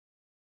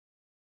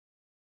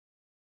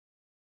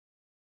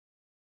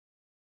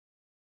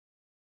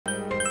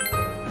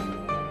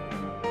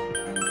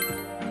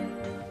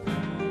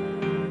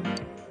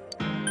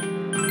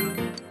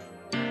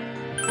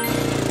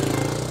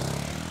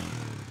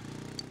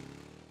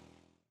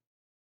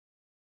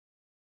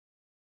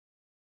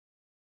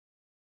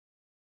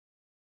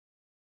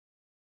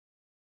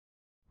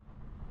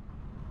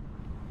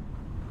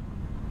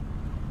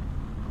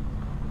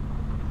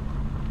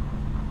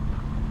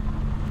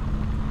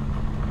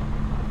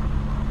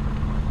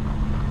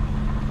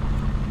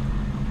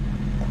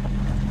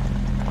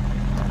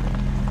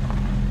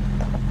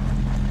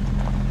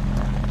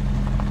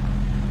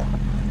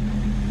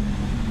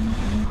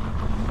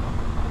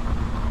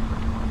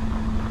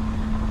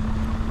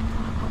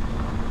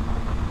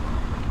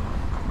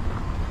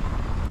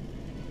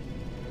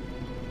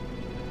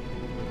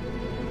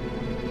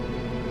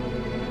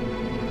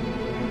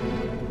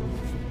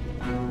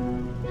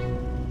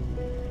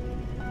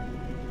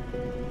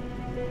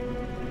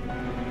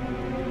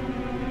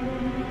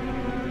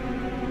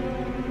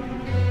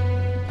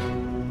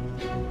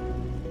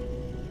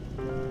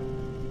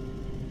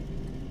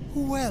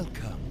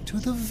Welcome to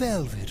the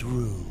Velvet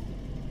Room.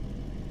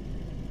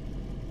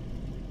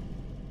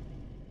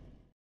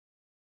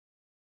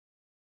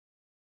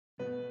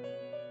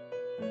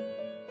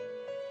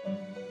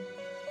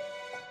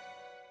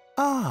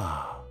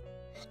 Ah,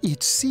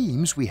 it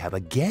seems we have a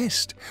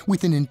guest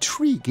with an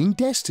intriguing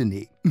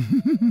destiny.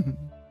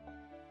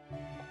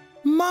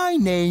 My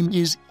name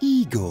is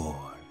Igor.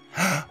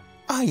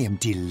 I am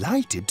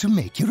delighted to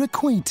make your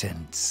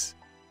acquaintance.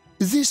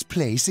 This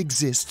place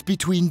exists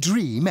between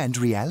dream and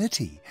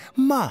reality,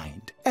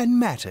 mind and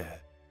matter.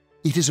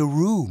 It is a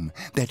room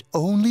that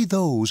only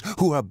those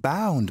who are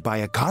bound by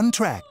a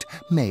contract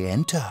may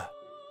enter.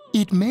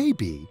 It may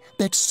be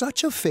that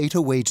such a fate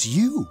awaits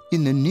you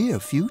in the near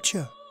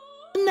future.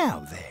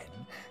 Now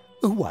then,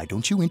 why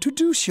don't you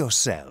introduce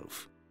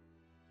yourself?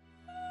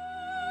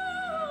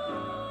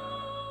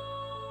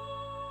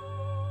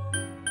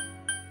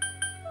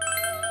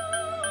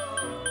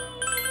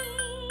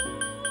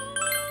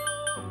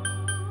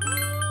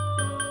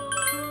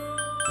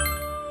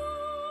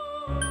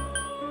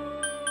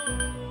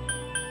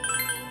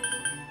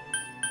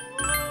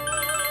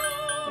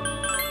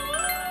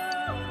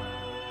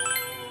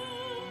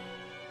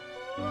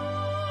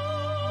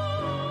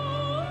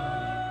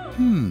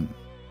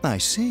 I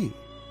see.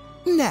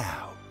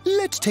 Now,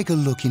 let's take a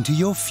look into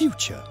your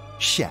future,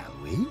 shall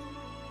we?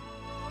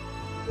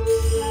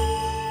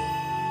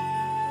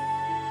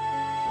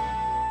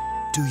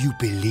 Do you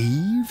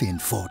believe in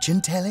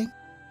fortune-telling?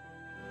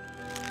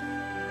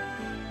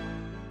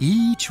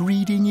 Each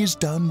reading is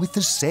done with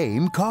the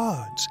same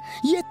cards,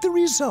 yet the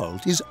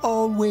result is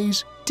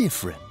always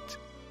different.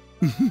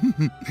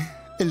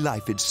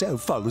 Life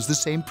itself follows the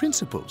same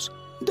principles,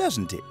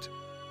 doesn't it?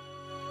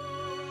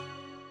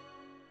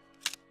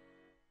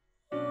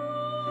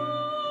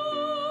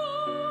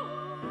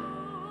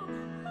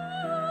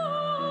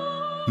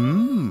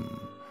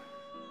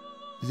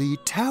 The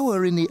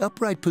tower in the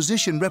upright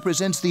position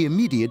represents the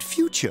immediate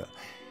future.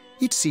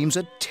 It seems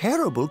a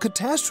terrible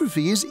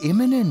catastrophe is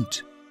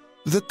imminent.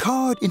 The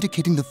card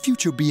indicating the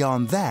future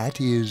beyond that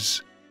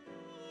is...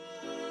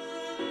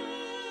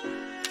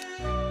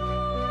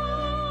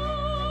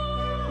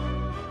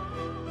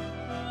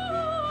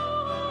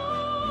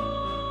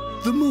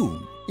 the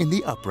moon in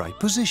the upright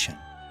position.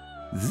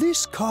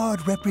 This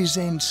card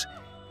represents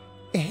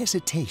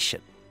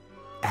hesitation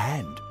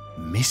and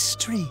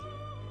mystery.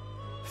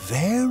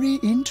 Very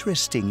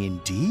interesting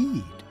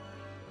indeed.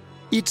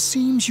 It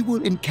seems you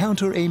will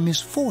encounter a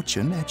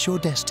misfortune at your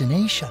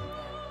destination,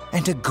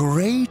 and a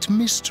great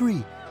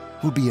mystery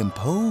will be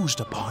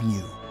imposed upon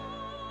you.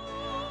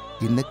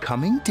 In the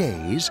coming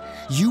days,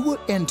 you will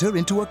enter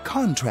into a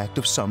contract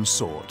of some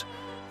sort,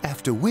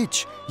 after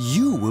which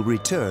you will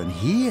return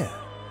here.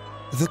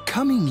 The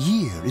coming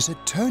year is a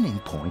turning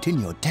point in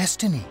your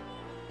destiny.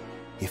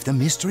 If the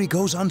mystery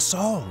goes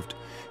unsolved,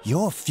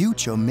 your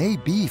future may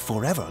be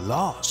forever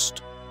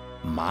lost.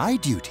 My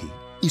duty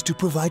is to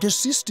provide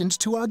assistance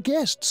to our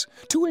guests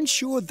to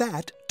ensure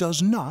that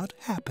does not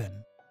happen.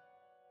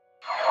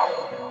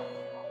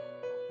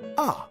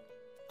 Ah,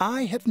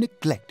 I have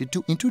neglected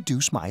to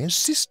introduce my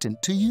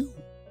assistant to you.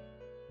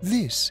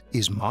 This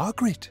is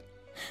Margaret.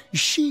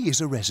 She is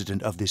a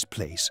resident of this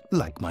place,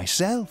 like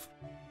myself.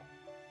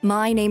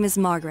 My name is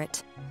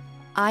Margaret.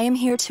 I am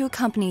here to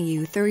accompany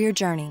you through your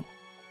journey.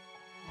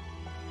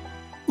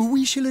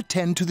 We shall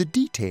attend to the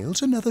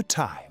details another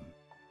time.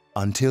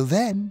 Until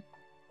then,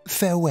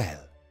 farewell.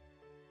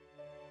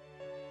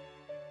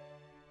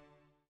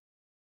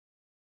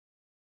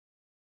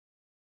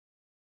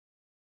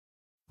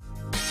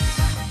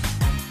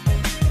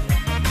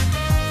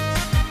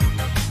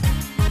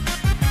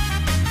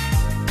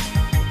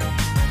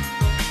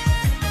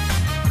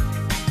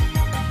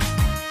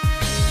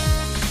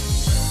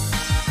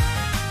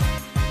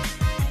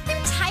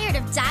 I'm tired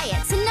of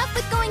diets. Enough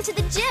with going to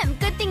the gym.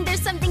 Good thing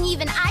there's something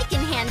even I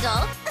can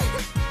handle.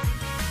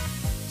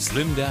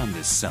 Slim down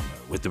this summer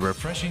with the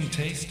refreshing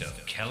taste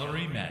of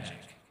calorie magic.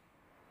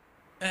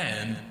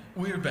 And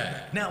we're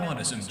back. Now on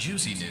to some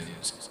juicy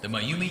news. The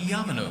Mayumi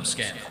Yamano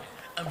scandal.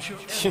 I'm sure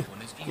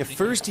everyone is At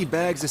first he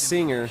bags a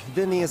singer,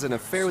 then he has an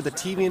affair with a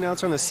TV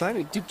announcer on the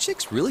side. Do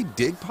chicks really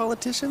dig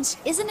politicians?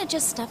 Isn't it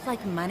just stuff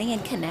like money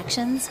and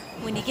connections?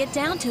 When you get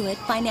down to it,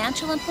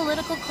 financial and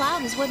political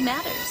clout is what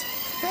matters.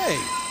 Hey,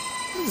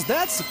 what is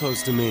that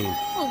supposed to mean?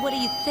 Well, what do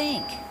you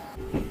think?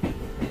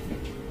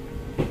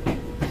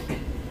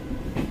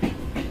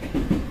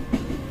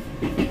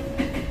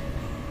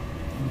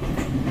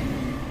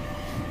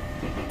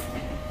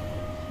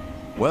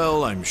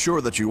 Well, I'm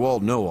sure that you all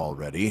know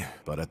already,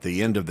 but at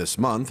the end of this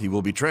month, he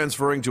will be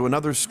transferring to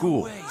another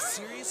school.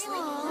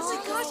 Oh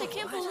my gosh, I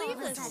can't believe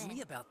this.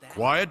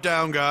 Quiet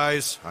down,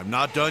 guys. I'm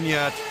not done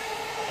yet.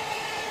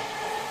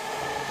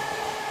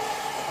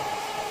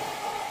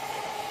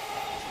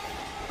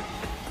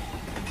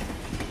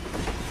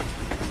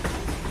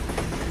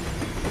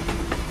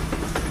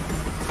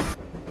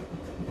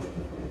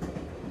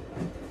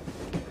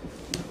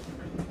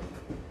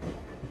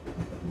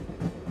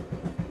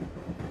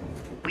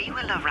 We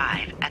will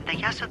arrive at the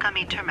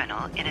Yasogami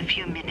terminal in a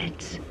few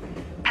minutes.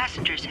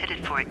 Passengers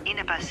headed for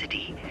Inaba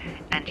City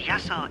and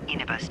Yaso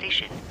Inaba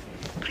Station,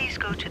 please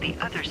go to the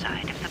other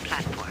side of the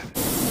platform.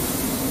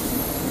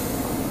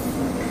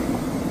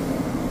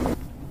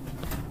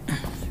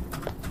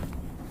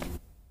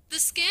 The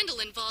scandal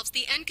involves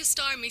the Enka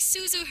star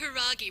Misuzu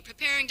Hiragi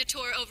preparing to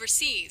tour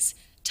overseas.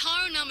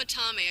 Taro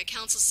Namatame, a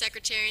council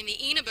secretary in the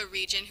Inaba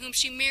region, whom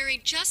she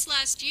married just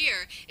last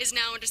year, is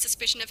now under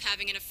suspicion of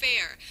having an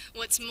affair.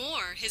 What's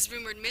more, his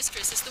rumored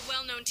mistress is the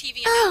well-known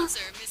TV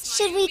announcer, Miss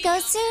Should we go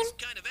soon?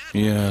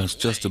 Yes,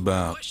 just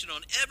about. The question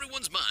on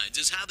everyone's minds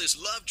is how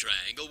this love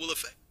triangle will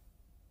affect...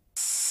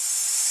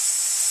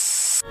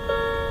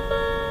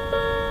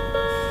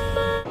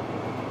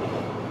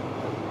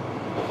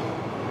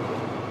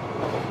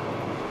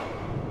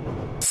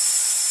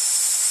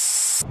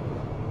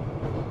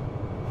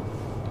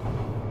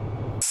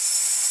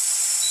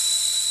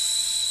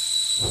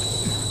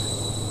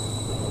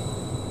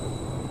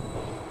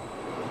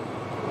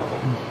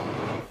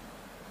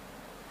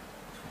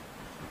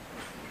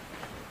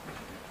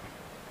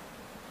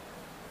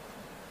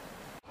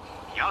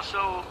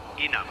 Yaso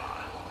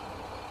Inaba.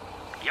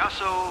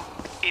 Yaso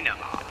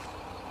Inaba.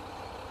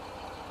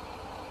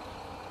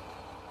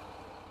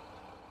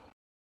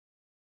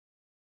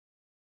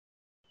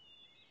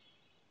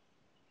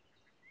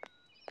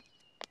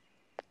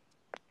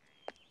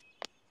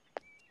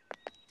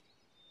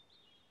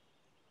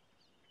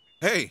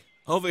 Hey,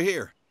 over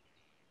here.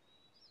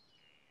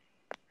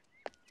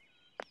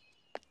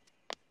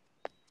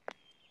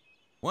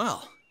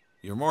 Well,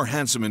 you're more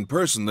handsome in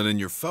person than in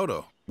your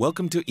photo.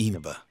 Welcome to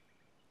Inaba.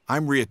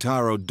 I'm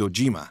Ryotaro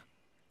Dojima.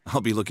 I'll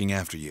be looking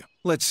after you.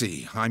 Let's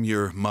see, I'm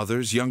your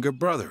mother's younger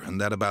brother,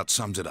 and that about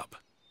sums it up.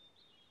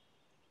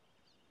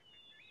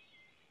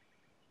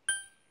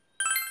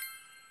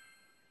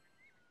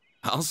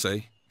 I'll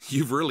say,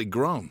 you've really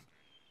grown.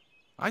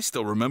 I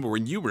still remember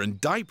when you were in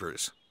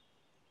diapers.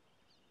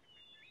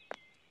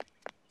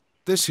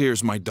 This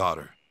here's my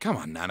daughter. Come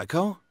on,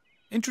 Nanako.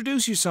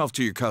 Introduce yourself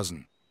to your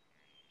cousin.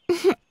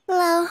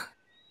 Hello.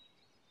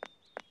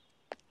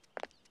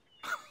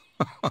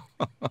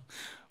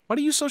 What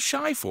are you so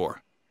shy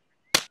for?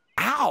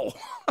 Ow!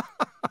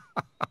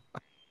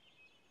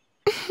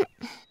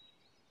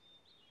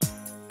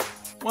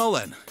 Well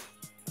then,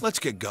 let's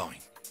get going.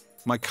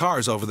 My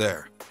car's over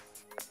there.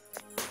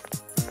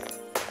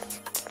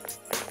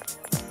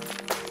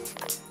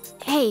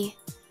 Hey.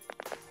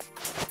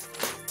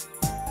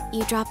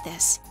 You dropped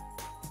this.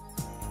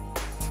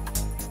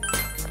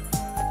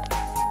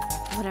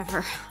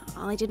 Whatever.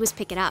 All I did was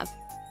pick it up.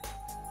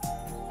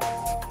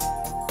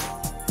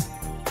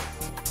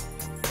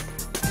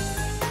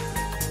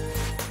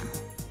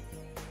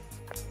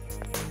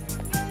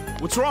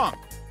 What's wrong?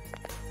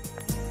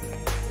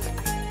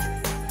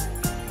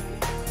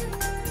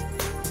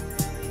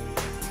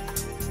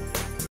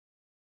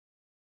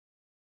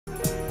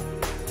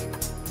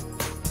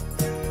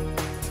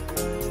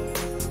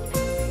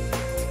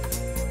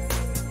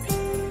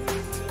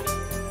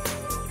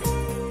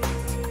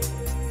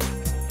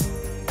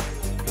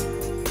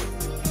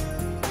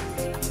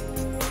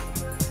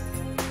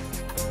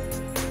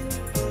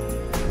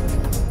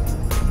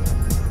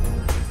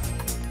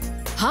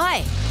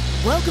 Hi,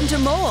 welcome to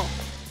Mole.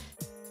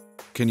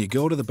 Can you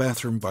go to the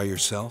bathroom by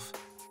yourself?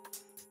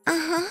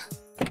 Uh-huh.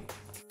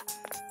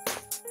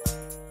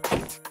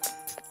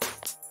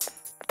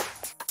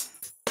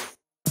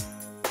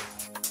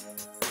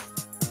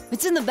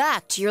 It's in the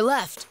back, to your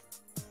left.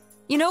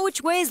 You know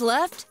which way's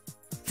left?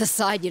 The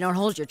side you don't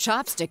hold your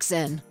chopsticks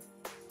in.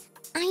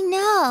 I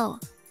know.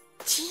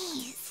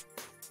 Jeez.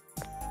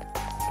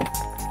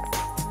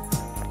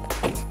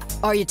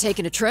 Are you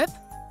taking a trip?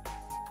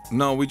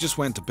 No, we just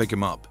went to pick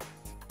him up.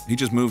 He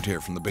just moved here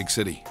from the big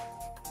city.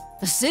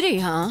 The city,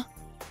 huh?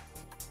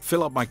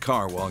 Fill up my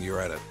car while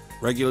you're at it.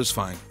 Regular's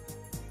fine.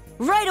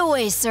 Right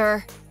away,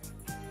 sir.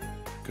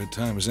 Good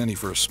time as any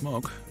for a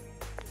smoke.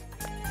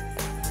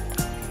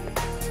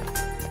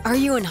 Are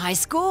you in high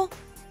school?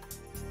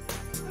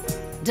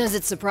 Does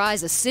it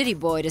surprise a city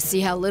boy to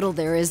see how little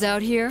there is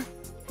out here?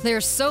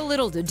 There's so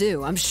little to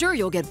do, I'm sure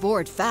you'll get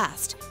bored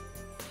fast.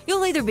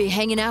 You'll either be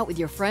hanging out with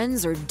your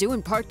friends or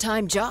doing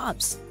part-time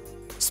jobs.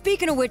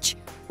 Speaking of which,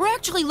 we're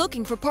actually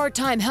looking for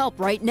part-time help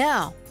right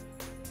now.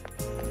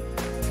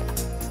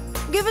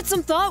 Give it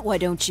some thought, why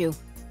don't you?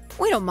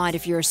 We don't mind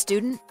if you're a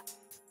student.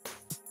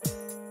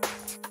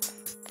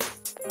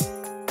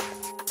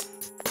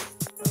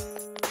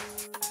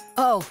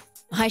 Oh,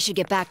 I should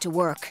get back to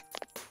work.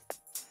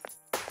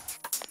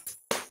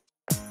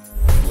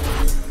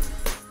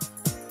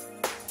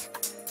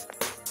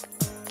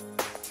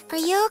 Are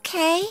you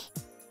okay?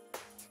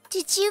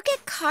 Did you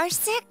get car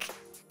sick?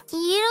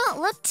 You don't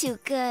look too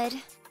good.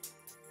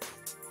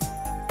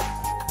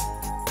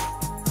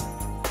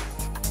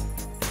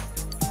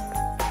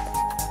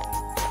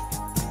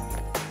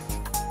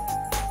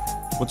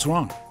 What's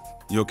wrong?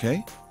 You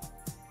okay?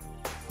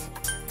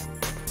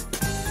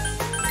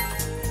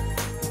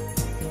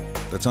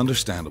 That's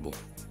understandable.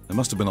 It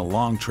must have been a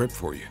long trip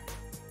for you.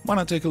 Why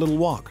not take a little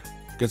walk?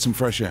 Get some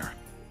fresh air.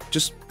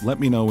 Just let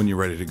me know when you're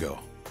ready to go.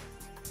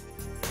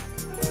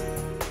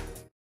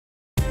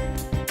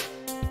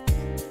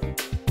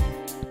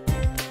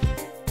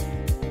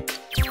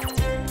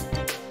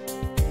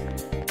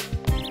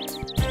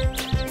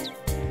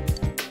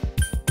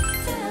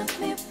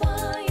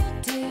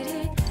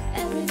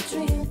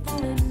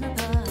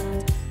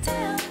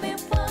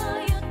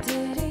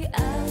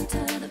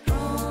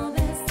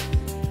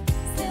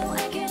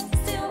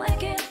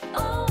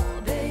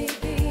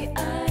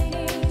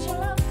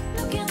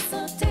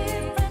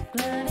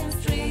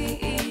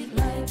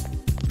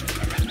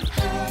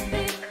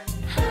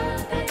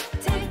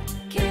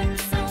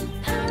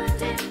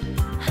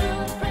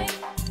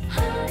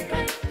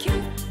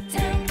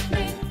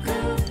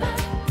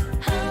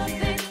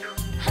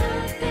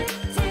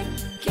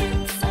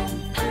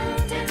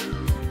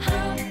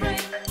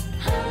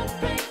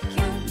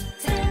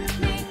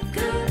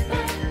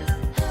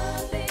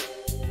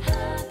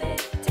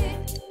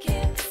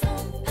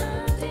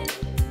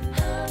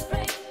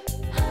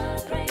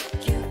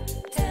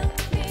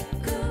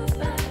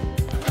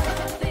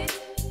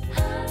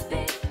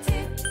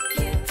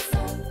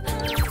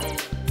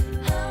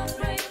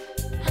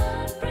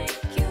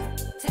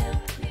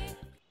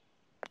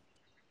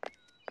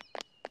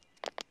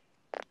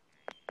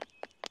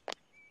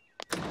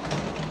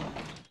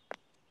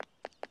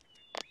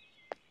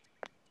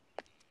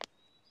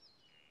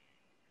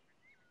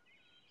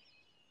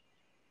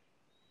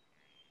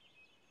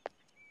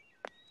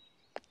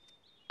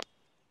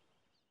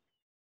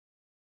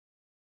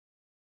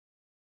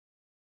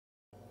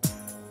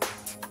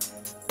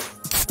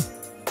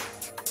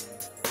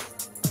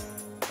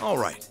 All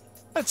right,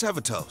 let's have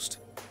a toast.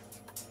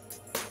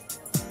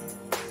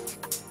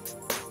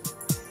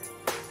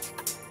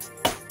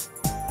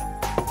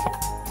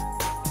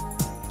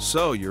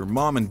 So, your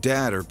mom and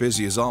dad are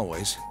busy as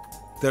always.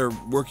 They're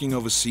working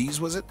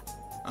overseas, was it?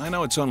 I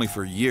know it's only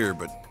for a year,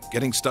 but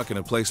getting stuck in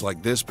a place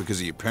like this because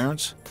of your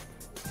parents?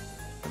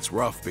 It's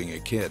rough being a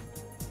kid.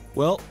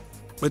 Well,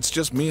 it's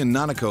just me and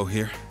Nanako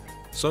here,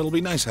 so it'll be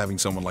nice having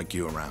someone like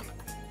you around.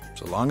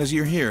 So long as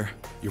you're here,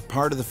 you're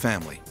part of the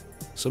family,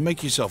 so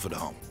make yourself at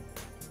home.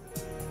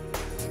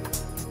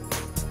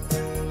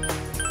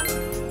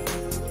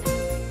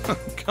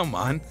 Come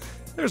on,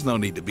 there's no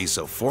need to be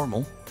so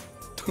formal.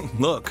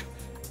 Look,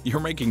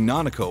 you're making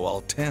Nanako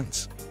all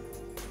tense.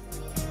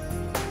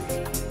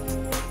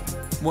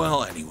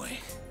 Well, anyway,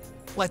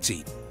 let's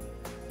eat.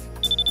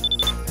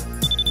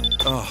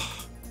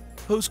 Oh,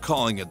 who's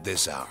calling at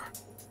this hour?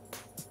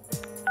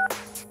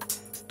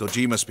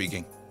 Dojima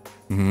speaking.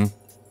 Mm-hmm.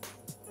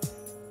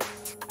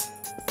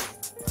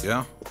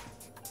 Yeah?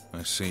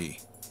 I see.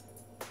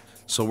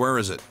 So where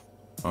is it?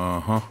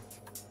 Uh-huh.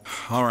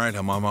 All right,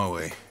 I'm on my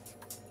way.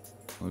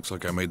 Looks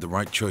like I made the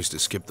right choice to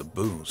skip the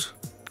booze.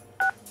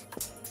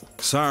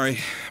 Sorry,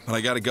 but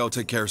I gotta go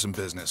take care of some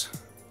business.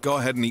 Go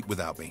ahead and eat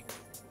without me.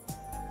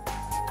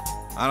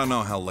 I don't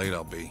know how late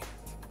I'll be.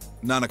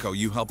 Nanako,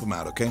 you help him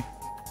out, okay?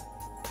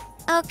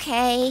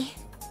 Okay.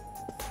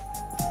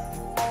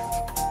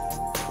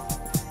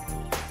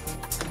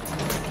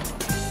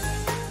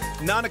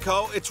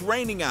 Nanako, it's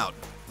raining out.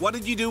 What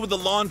did you do with the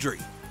laundry?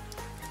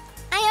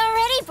 I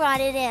already brought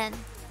it in.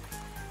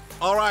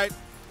 All right,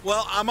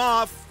 well, I'm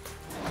off.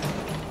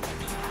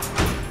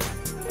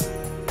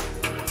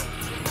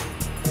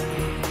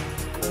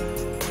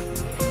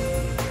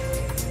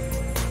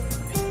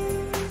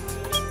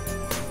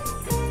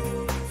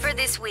 For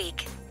this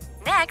week.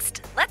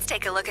 Next, let's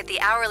take a look at the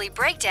hourly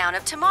breakdown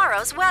of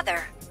tomorrow's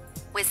weather.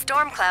 With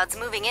storm clouds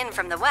moving in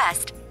from the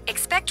west,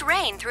 expect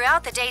rain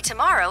throughout the day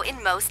tomorrow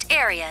in most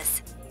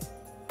areas.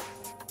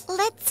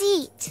 Let's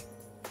eat.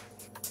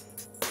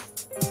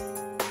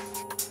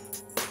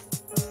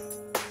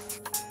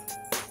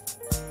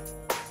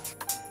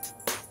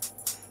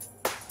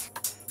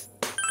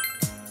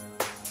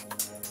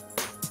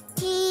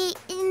 He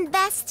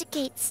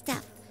investigates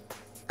stuff,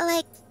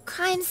 like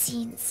crime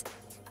scenes.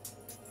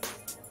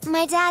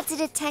 My dad's a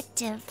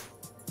detective.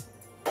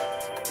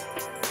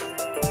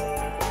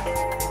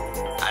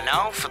 And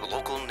now for the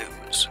local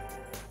news.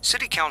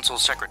 City Council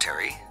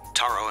Secretary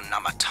Taro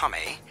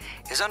Namatame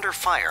is under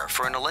fire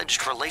for an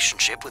alleged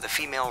relationship with a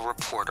female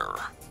reporter.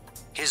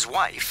 His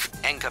wife,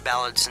 Enka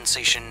ballad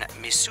sensation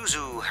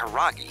Misuzu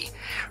Hiragi,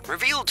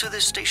 revealed to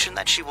this station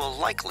that she will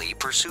likely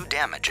pursue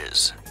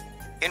damages.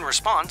 In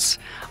response,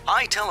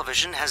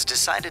 iTelevision has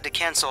decided to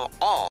cancel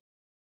all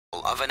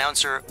of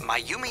announcer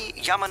Mayumi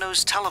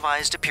Yamano's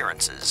televised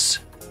appearances.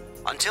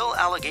 Until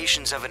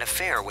allegations of an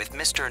affair with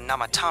Mr.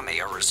 Namatame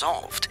are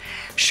resolved,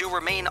 she'll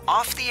remain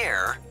off the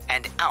air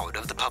and out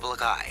of the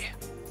public eye.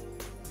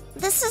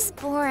 This is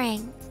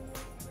boring.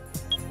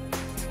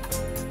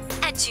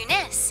 At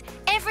Junis,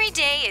 every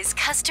day is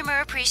Customer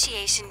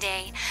Appreciation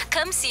Day.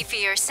 Come see for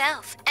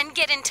yourself and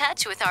get in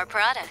touch with our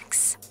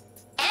products.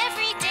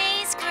 Every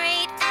day's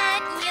great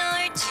at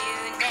your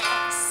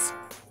Junis.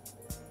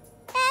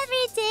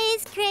 Every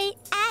day's great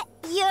at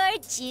your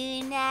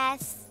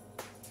Junis.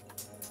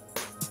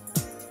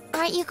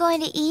 Aren't you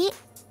going to eat?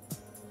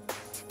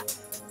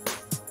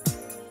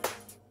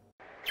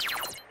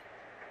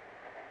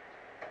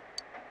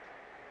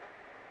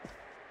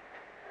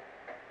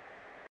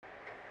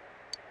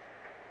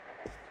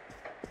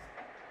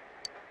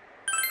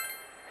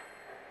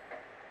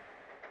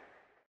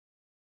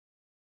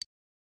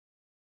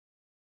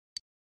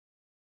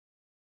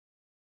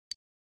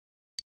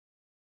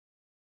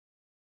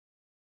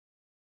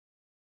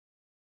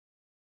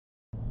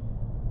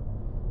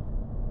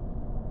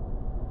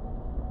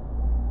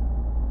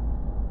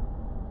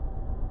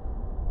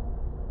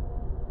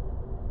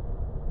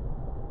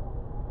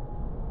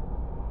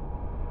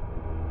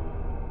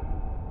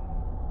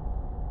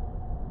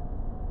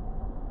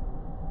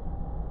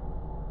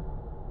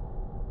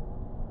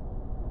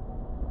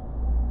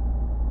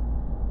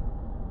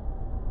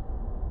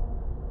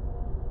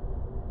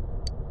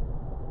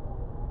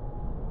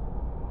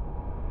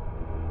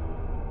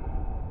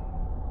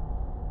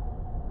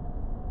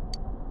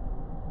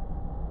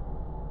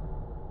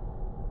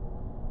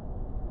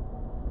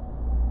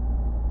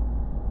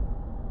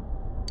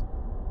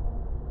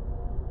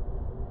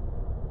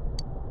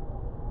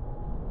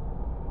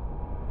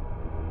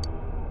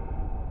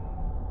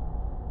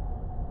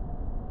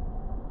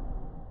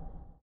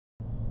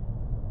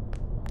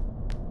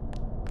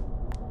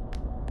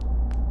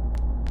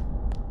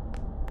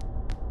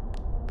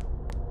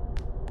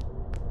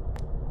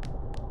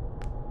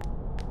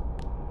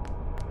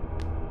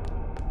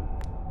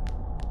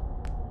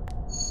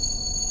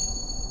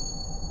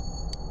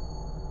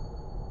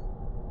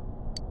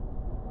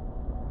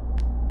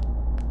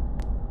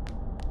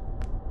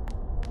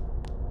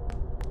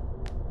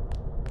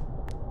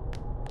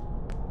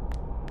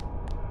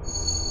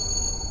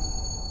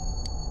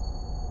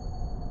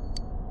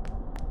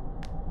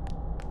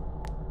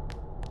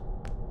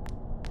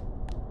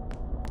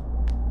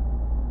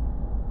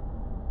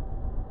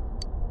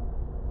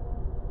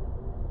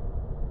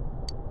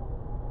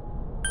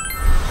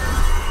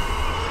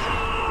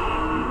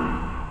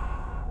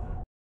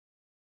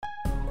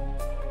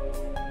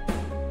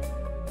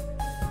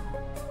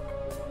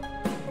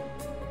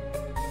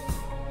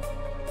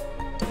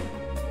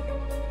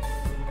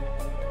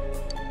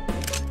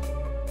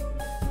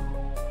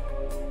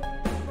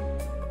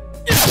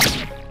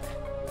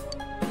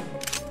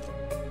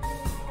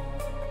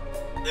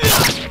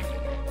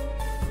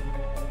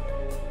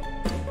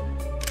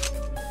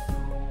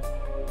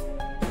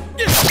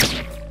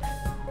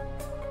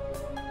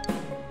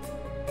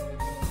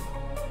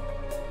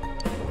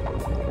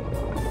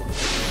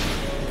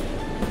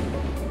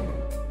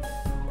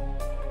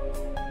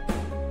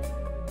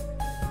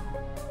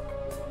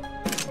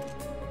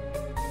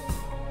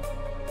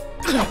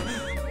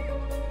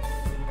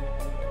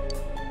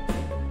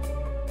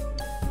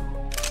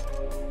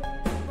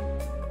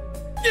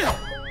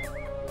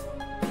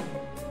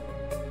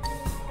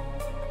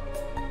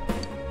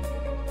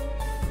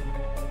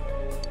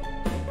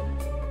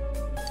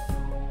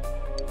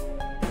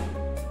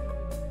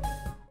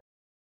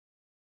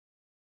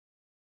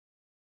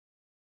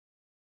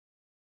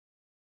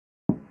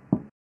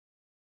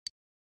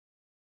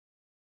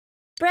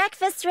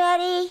 Breakfast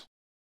ready.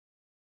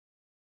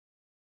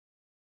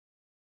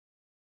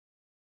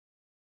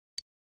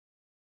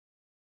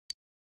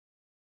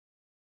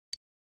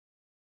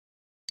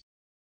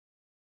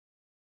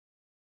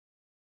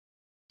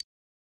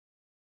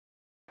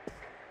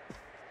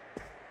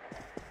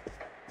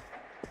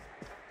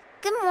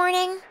 Good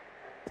morning.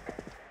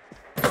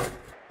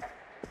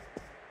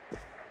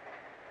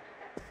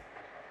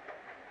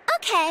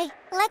 Okay,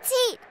 let's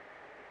eat.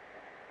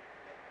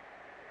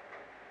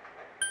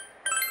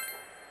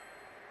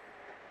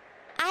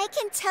 I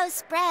can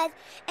toast bread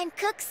and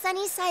cook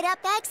sunny-side-up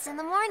eggs in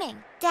the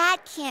morning. Dad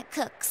can't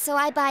cook, so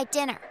I buy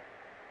dinner.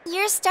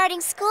 You're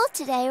starting school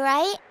today,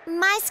 right?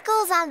 My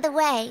school's on the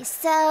way,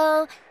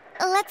 so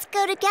let's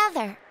go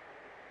together.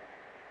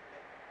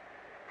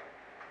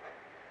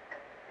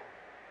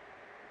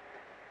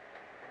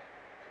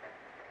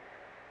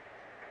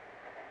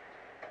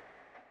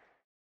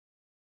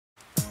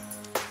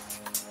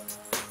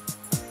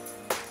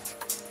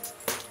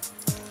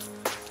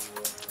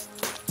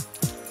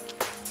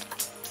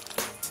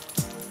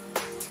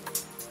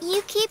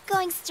 You keep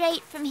going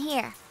straight from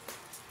here.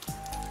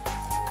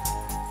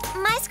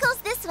 My school's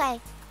this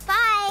way.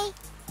 Bye!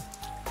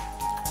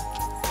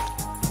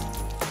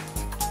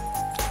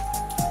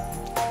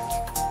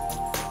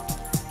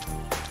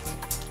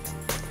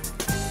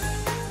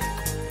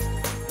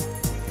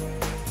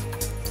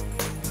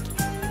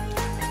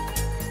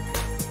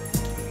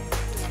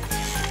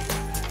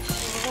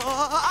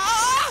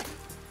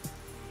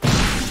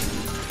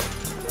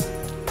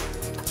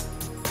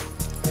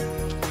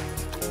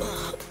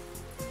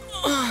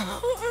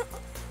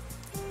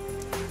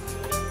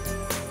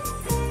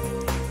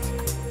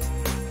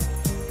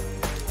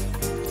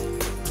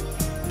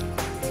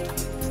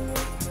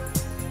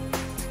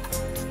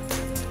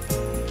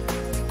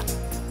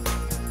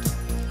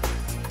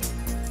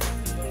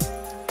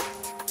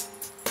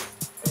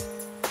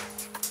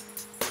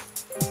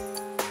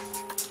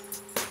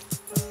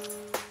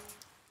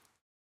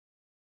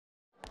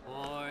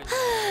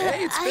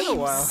 It's been a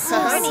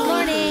while.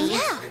 Morning.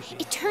 Yeah,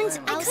 it turns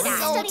out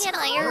studying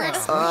iron.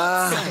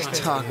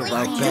 Talk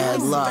about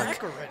bad luck.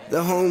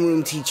 The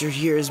homeroom teacher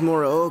here is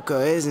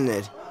Morooka, isn't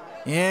it?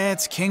 Yeah,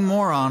 it's King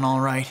Moron,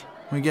 all right.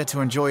 We get to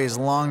enjoy his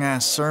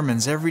long-ass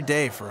sermons every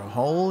day for a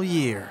whole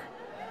year.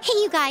 Hey,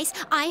 you guys,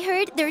 I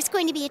heard there's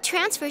going to be a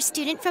transfer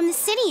student from the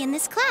city in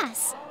this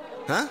class.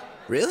 Huh?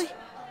 Really?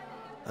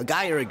 A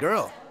guy or a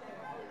girl?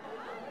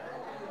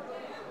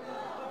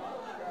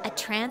 A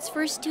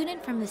transfer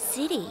student from the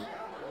city.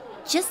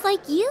 Just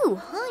like you,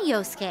 huh,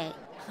 Yosuke?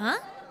 Huh?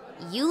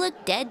 You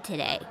look dead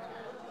today.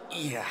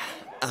 Yeah,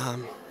 I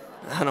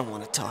don't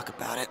want to talk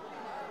about it.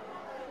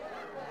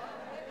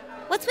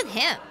 What's with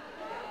him?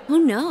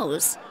 Who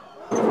knows?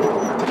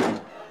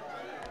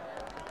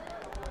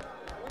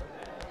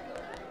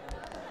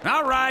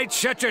 All right,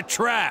 shut your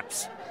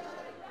traps.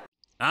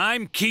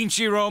 I'm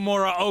Kinshiro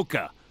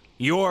Muraoka,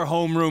 your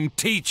homeroom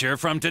teacher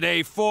from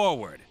today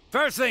forward.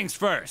 First things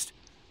first,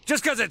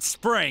 just 'cause it's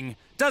spring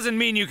doesn't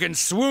mean you can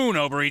swoon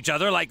over each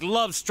other like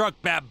love-struck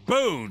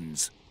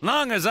baboons.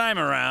 Long as I'm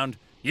around,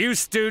 you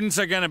students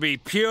are gonna be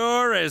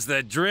pure as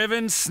the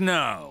driven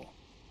snow.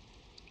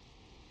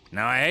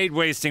 Now, I hate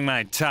wasting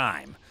my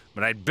time,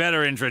 but I'd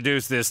better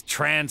introduce this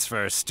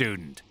transfer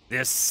student.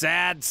 This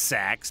sad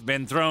sack's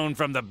been thrown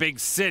from the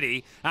big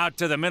city out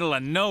to the middle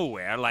of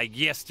nowhere like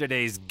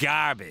yesterday's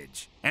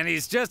garbage. And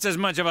he's just as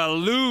much of a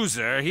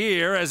loser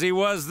here as he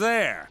was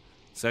there.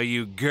 So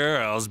you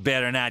girls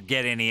better not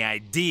get any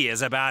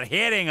ideas about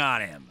hitting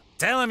on him.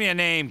 Tell him your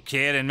name,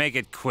 kid, and make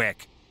it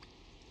quick.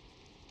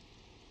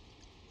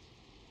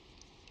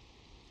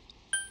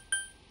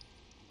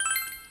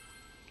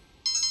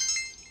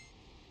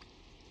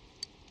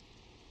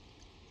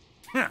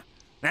 Huh,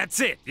 that's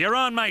it. You're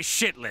on my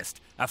shit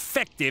list.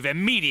 Effective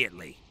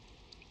immediately.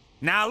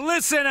 Now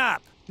listen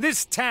up.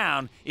 This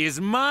town is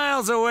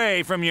miles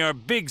away from your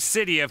big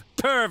city of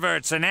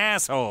perverts and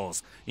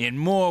assholes in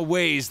more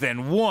ways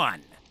than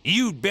one.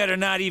 You'd better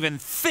not even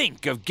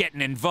think of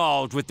getting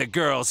involved with the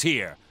girls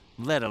here,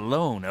 let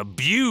alone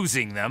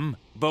abusing them.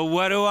 But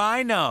what do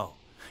I know?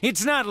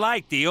 It's not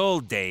like the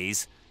old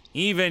days.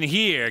 Even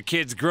here,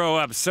 kids grow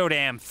up so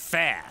damn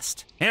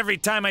fast. Every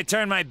time I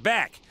turn my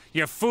back,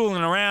 you're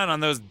fooling around on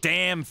those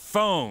damn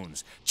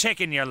phones,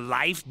 checking your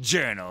life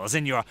journals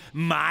and your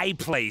My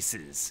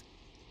Places.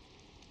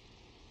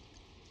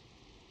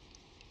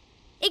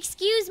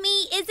 Excuse me,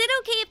 is it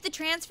okay if the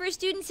transfer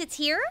student sits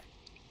here?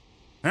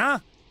 Huh?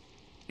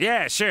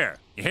 Yeah, sure.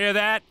 You hear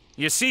that?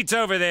 Your seat's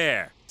over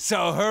there.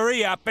 So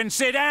hurry up and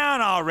sit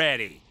down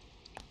already.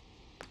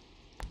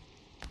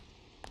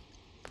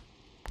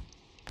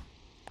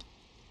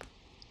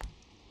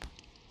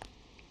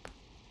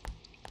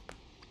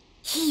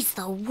 He's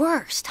the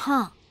worst,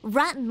 huh?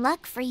 Rotten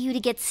luck for you to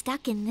get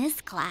stuck in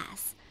this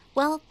class.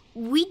 Well,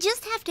 we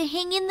just have to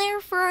hang in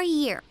there for a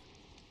year.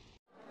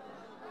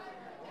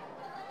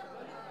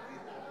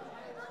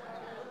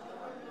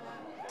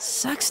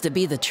 Sucks to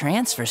be the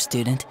transfer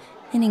student,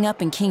 ending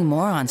up in King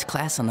Moron's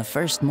class on the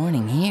first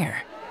morning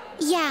here.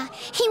 Yeah,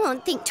 he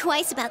won't think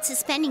twice about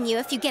suspending you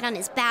if you get on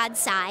his bad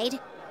side.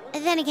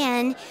 Then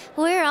again,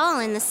 we're all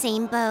in the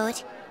same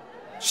boat.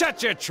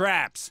 Shut your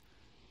traps!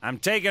 I'm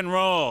taking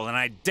roll, and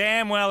I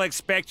damn well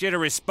expect you to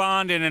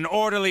respond in an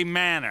orderly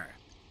manner.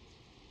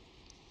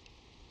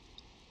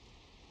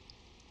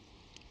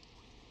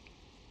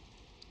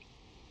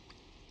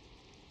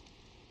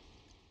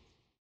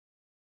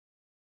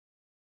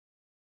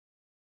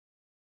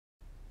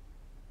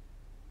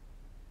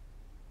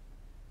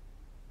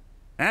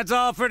 That's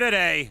all for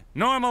today.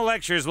 Normal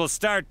lectures will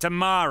start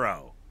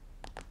tomorrow.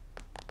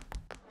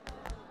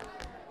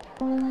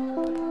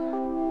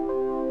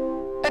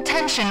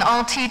 Attention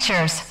all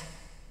teachers.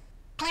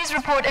 Please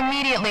report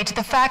immediately to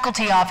the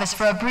faculty office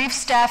for a brief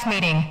staff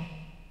meeting.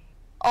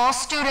 All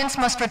students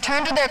must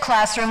return to their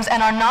classrooms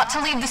and are not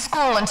to leave the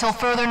school until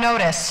further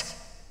notice.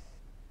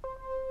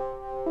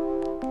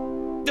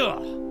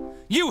 Ugh.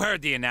 You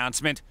heard the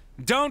announcement.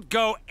 Don't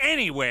go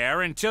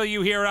anywhere until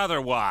you hear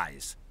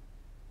otherwise.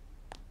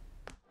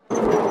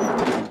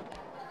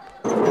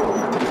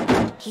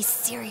 He's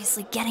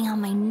seriously getting on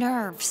my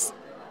nerves.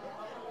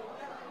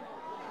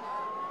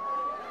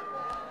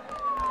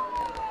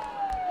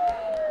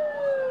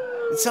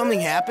 Did something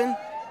happen?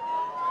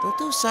 Don't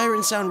those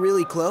sirens sound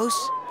really close?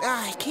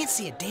 I can't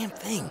see a damn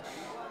thing.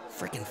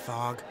 Frickin'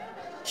 fog.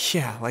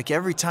 Yeah, like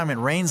every time it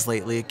rains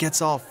lately, it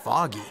gets all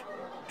foggy.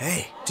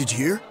 Hey, did you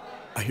hear?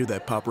 I hear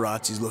that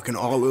paparazzi's looking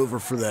all over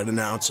for that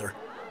announcer.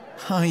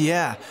 Oh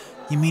yeah,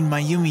 you mean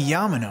Mayumi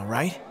Yamano,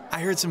 right? I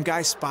heard some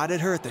guy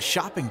spotted her at the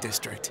shopping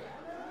district.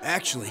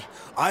 Actually,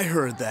 I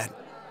heard that.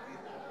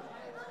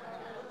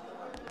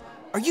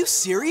 Are you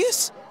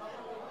serious?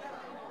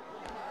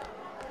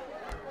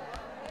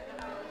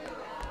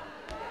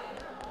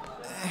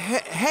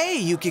 Hey,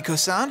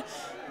 Yukiko-san.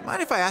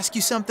 Mind if I ask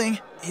you something?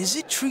 Is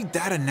it true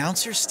that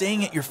announcer's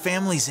staying at your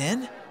family's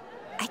inn?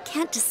 I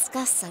can't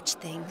discuss such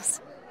things.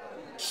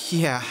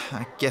 Yeah,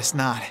 I guess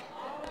not.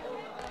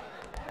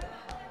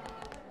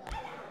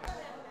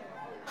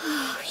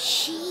 Oh,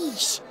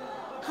 sheesh.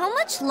 How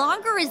much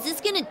longer is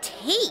this gonna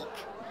take?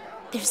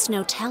 There's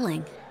no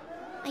telling.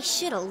 I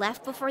should have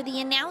left before the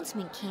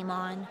announcement came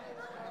on.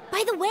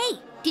 By the way,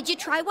 did you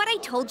try what I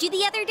told you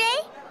the other day?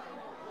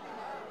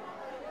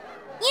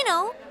 You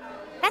know,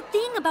 that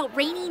thing about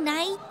rainy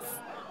nights?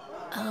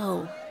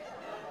 Oh.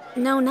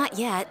 No, not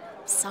yet.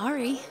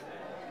 Sorry.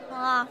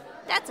 Aw,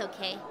 that's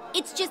okay.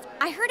 It's just,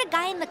 I heard a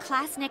guy in the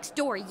class next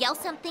door yell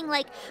something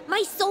like,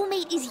 "My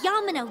soulmate is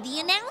Yamano, the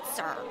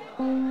announcer."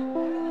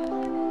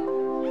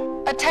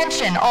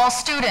 Attention, all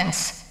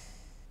students.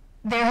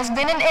 There has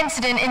been an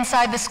incident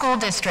inside the school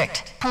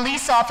district.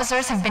 Police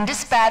officers have been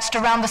dispatched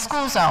around the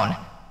school zone.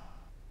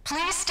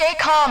 Please stay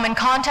calm and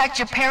contact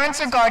your parents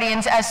or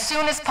guardians as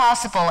soon as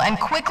possible and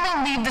quickly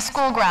leave the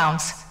school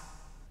grounds.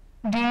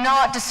 Do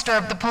not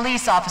disturb the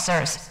police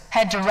officers.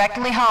 Head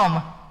directly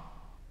home.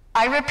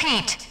 I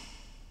repeat.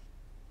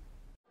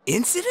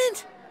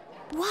 Incident?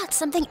 What,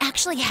 something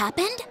actually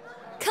happened?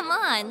 Come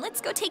on, let's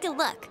go take a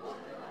look.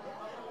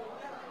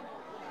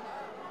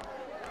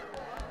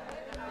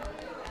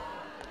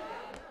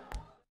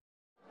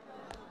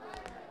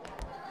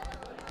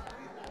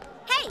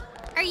 Hey,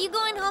 are you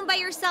going home by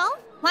yourself?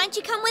 Why don't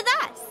you come with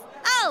us?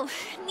 Oh,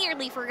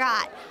 nearly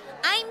forgot.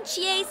 I'm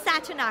Chie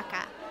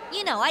Satonaka.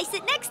 You know, I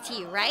sit next to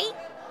you, right?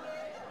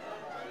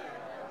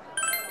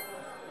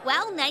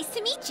 Well, nice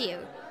to meet you.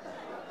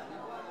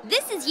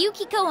 This is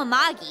Yukiko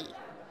Amagi.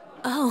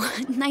 Oh,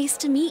 nice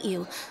to meet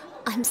you.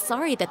 I'm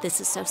sorry that this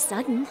is so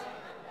sudden.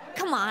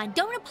 Come on,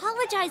 don't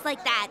apologize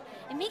like that.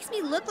 It makes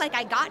me look like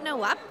I got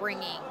no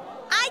upbringing.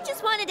 I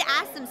just wanted to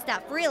ask some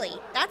stuff, really.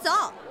 That's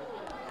all.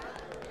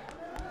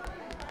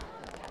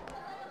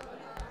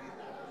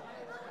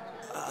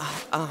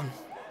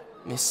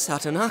 Miss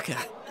Satonaka,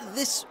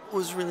 this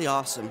was really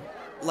awesome.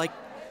 Like,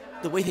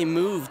 the way they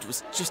moved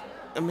was just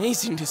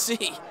amazing to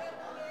see.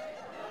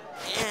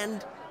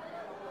 And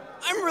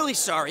I'm really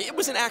sorry. It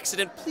was an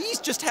accident. Please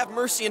just have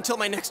mercy until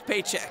my next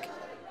paycheck.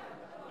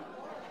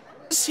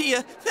 See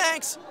ya.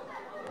 Thanks.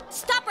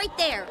 Stop right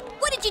there.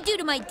 What did you do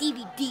to my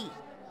DVD?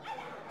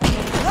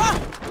 Ah!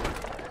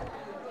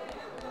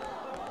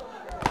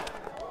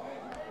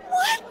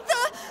 What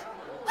the?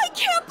 I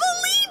can't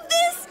believe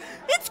this!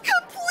 It's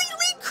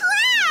completely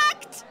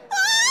cracked!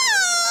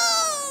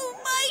 Oh!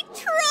 My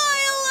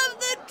trial of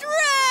the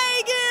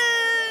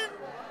dragon!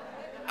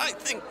 I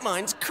think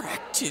mine's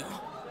cracked too.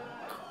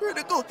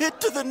 Critical hit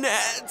to the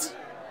nads.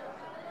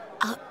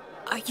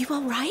 Are you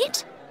all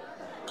right?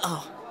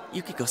 Oh,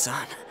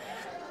 Yukiko-san.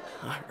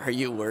 Are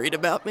you worried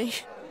about me?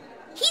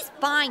 He's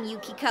fine,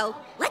 Yukiko.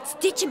 Let's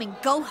ditch him and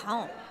go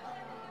home.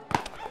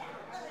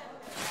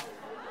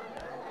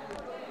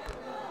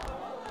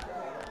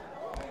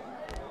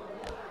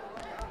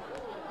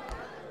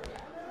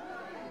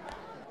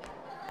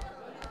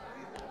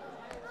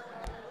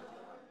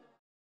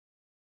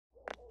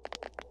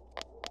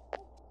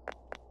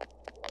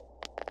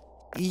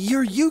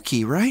 You're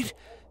Yuki, right?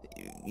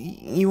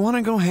 You want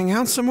to go hang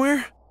out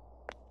somewhere?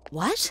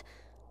 What?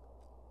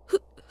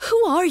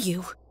 Who are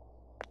you?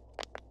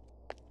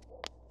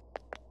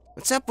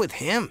 What's up with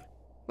him?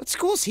 What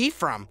school's he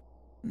from?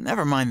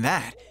 Never mind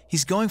that.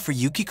 He's going for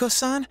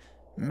Yukiko-san?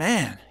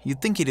 Man,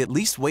 you'd think he'd at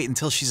least wait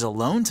until she's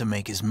alone to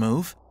make his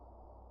move.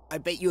 I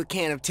bet you a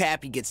can of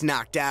Tappy gets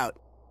knocked out.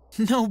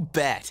 No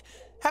bet.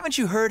 Haven't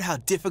you heard how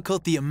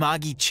difficult the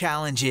Amagi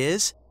challenge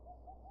is?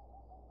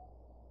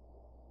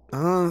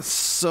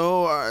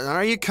 So,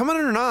 are you coming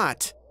or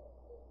not?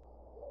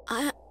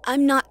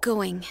 I'm not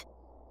going.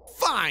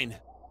 Fine!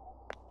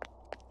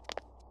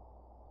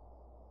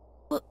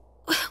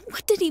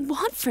 What did he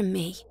want from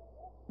me?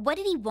 What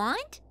did he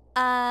want?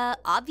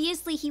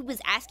 Obviously he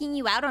was asking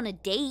you out on a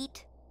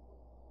date.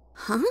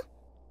 Huh?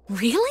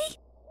 Really?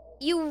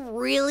 You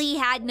really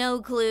had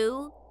no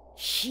clue?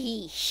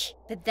 Sheesh.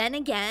 But then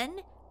again,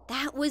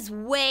 that was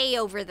way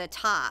over the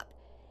top.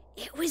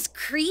 It was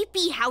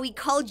creepy how he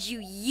called you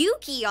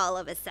Yuki all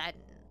of a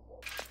sudden.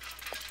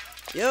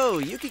 Yo,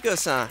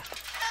 Yukiko-san.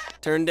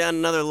 Turned down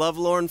another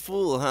lovelorn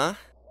fool, huh?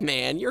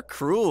 Man, you're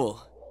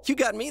cruel. You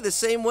got me the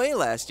same way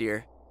last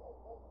year.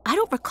 I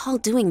don't recall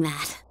doing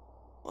that.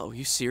 Oh,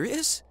 you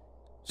serious?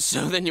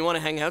 So then you want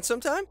to hang out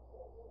sometime?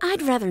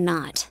 I'd rather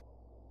not.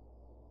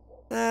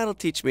 That'll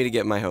teach me to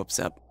get my hopes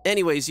up.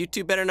 Anyways, you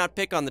two better not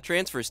pick on the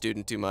transfer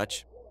student too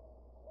much.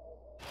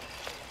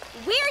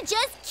 We're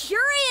just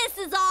curious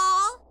is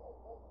all.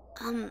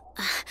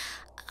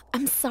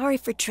 I'm sorry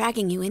for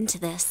dragging you into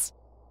this.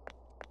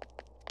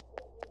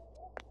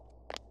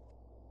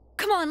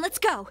 Come on, let's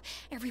go.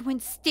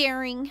 Everyone's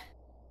staring.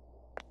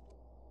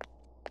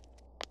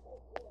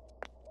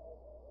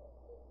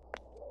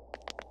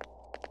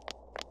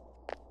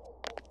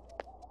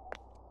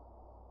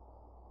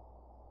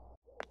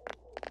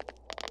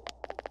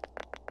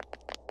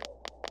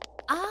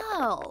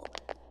 Oh,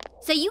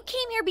 so you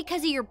came here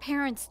because of your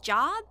parents'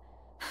 job?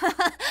 I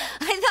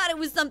thought it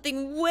was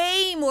something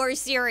way more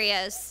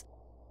serious.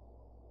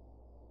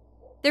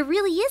 There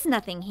really is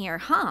nothing here,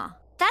 huh?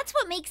 That's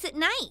what makes it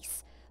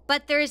nice.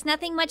 But there is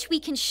nothing much we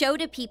can show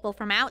to people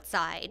from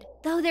outside.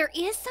 Though there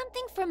is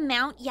something from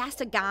Mount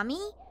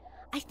Yasogami.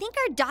 I think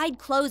our dyed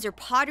clothes or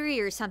pottery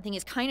or something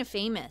is kind of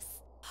famous.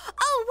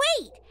 Oh,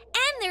 wait!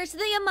 And there's the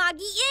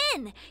Amagi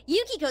Inn!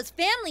 Yukiko's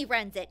family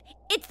runs it.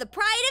 It's the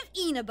pride of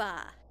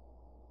Inaba.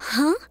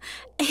 Huh?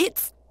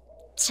 It's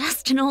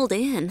just an old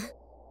inn.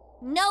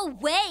 No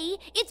way!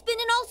 It's been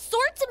in all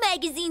sorts of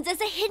magazines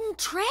as a hidden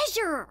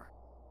treasure.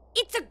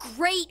 It's a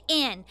great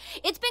inn.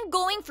 It's been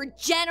going for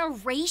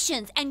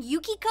generations, and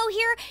Yukiko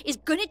here is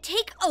gonna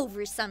take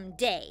over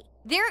someday.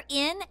 Their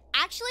inn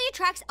actually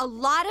attracts a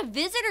lot of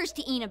visitors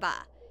to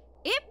Inaba.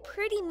 It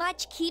pretty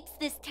much keeps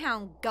this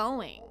town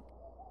going.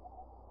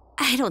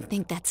 I don't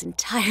think that's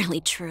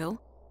entirely true.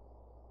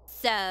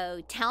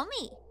 So, tell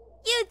me,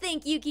 you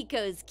think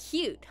Yukiko's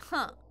cute,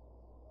 huh?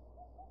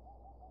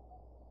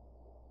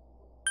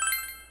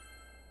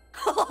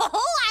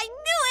 Oh, I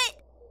knew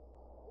it!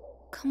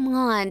 Come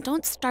on,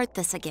 don't start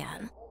this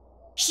again.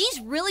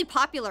 She's really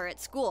popular at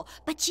school,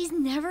 but she's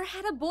never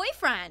had a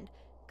boyfriend.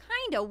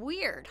 Kinda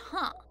weird,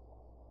 huh?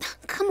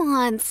 Come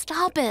on,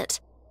 stop it.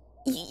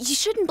 You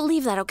shouldn't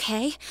believe that,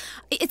 okay?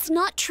 It's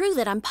not true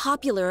that I'm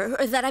popular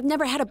or that I've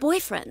never had a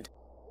boyfriend.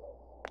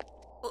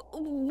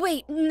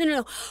 Wait,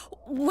 no.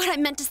 What I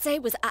meant to say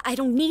was I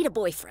don't need a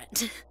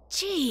boyfriend.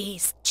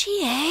 Jeez,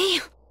 Chie.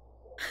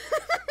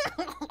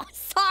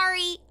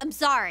 I'm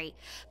sorry.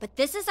 But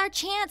this is our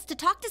chance to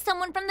talk to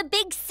someone from the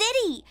big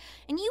city.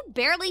 And you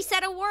barely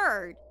said a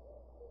word.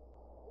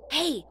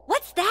 Hey,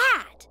 what's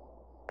that?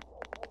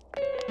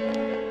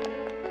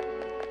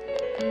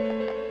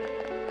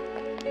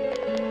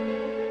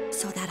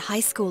 So that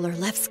high schooler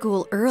left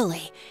school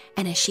early,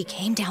 and as she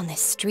came down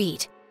this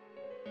street...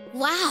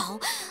 Wow,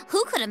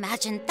 who could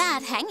imagine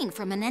that hanging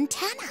from an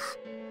antenna?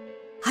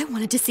 I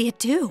wanted to see it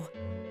too.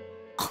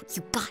 Oh,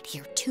 you got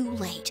here too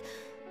late.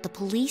 The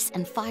police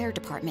and fire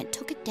department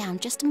took it down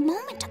just a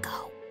moment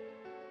ago.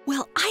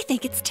 Well, I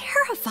think it's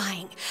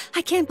terrifying.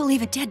 I can't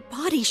believe a dead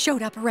body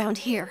showed up around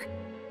here.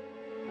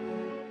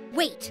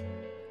 Wait,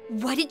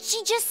 what did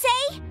she just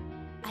say?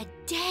 A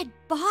dead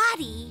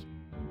body?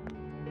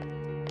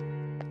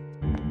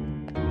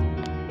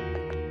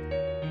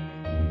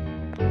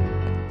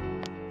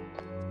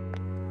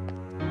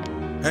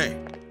 Hey,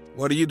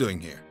 what are you doing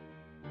here?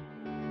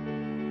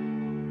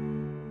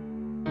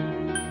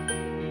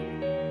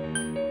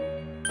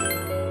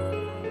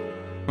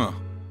 Huh.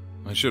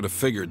 I should have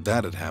figured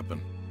that'd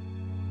happen.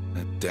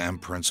 That damn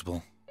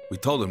principal. We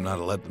told him not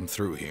to let them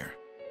through here.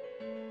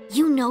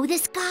 You know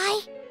this guy?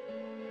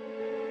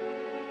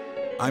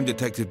 I'm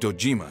Detective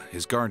Dojima,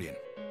 his guardian.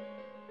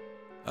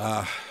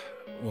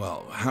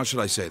 Well, how should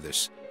I say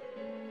this?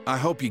 I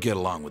hope you get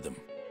along with him.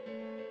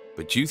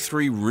 But you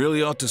three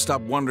really ought to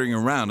stop wandering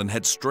around and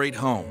head straight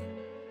home.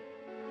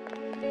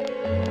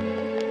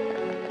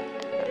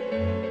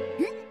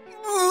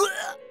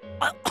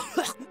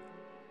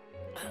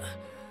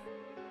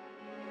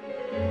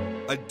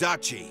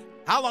 Adachi,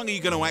 how long are you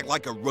going to act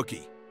like a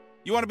rookie?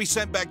 You want to be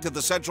sent back to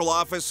the central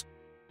office?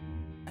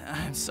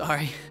 I'm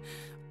sorry.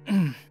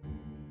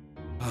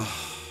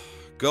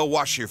 Go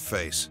wash your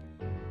face.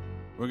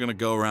 We're going to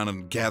go around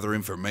and gather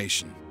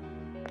information.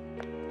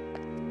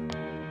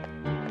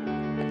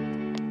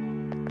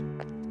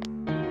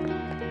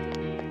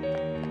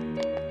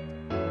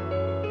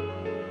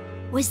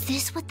 Was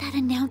this what that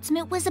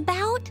announcement was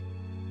about?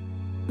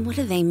 What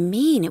do they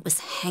mean it was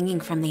hanging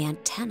from the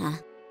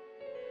antenna?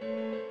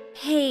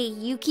 Hey,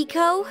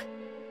 Yukiko.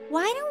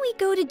 Why don't we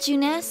go to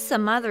Junes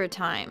some other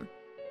time?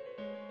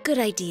 Good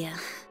idea.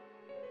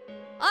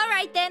 All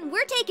right then,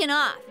 we're taking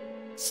off.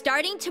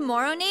 Starting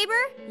tomorrow,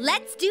 neighbor,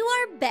 let's do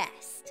our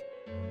best.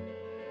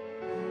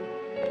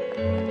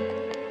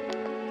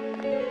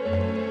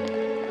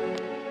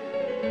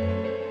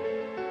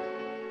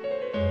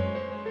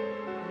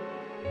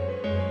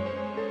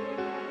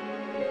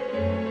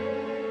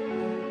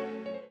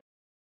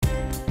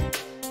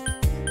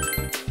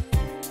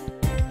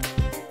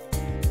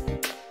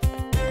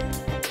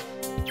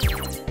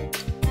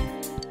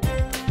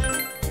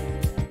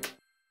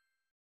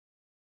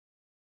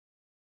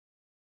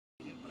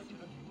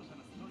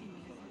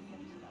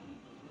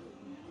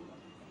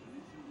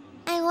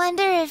 I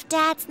wonder if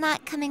Dad's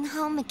not coming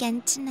home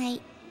again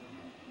tonight.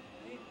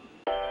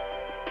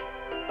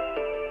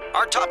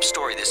 Our top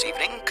story this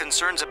evening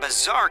concerns a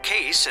bizarre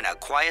case in a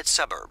quiet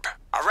suburb.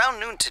 Around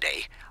noon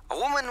today, a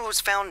woman was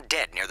found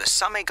dead near the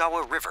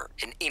Samegawa River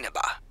in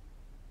Inaba.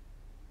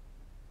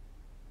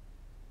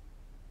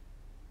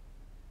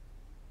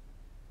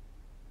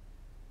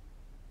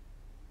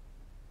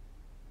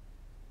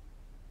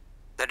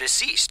 The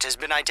deceased has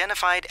been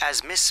identified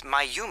as Miss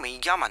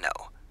Mayumi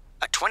Yamano,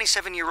 a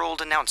 27-year-old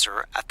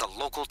announcer at the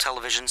local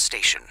television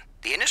station.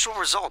 The initial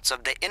results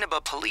of the Inaba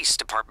Police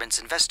Department's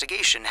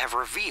investigation have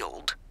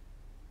revealed...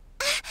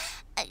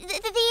 The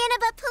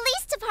Inaba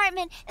Police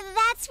Department!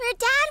 That's where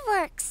Dad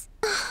works!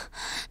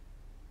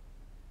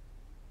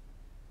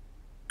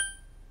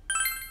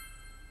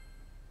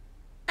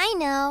 I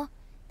know.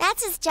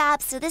 That's his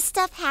job, so this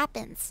stuff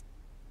happens.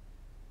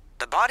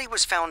 The body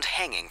was found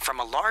hanging from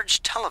a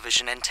large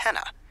television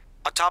antenna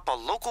atop a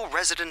local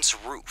resident's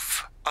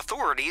roof.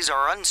 Authorities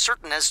are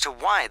uncertain as to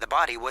why the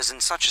body was in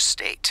such a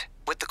state.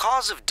 With the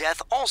cause of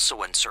death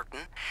also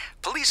uncertain,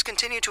 police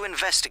continue to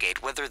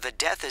investigate whether the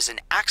death is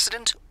an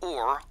accident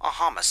or a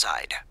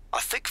homicide.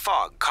 A thick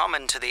fog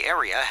common to the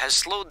area has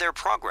slowed their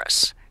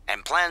progress,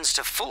 and plans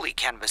to fully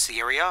canvass the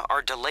area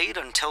are delayed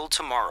until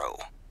tomorrow.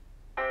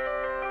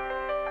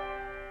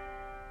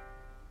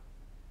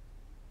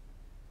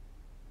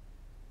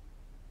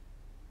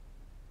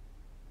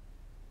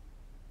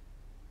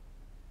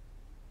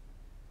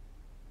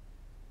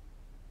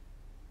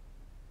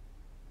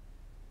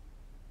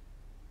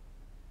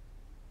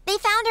 They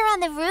found her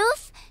on the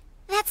roof?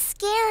 That's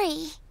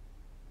scary.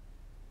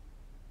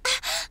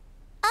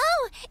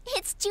 Oh,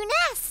 it's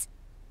Junes.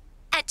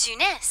 At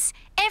Junes,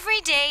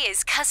 every day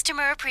is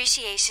Customer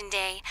Appreciation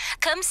Day.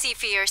 Come see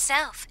for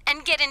yourself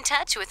and get in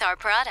touch with our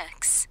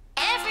products.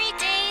 Every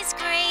day's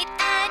great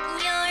at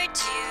your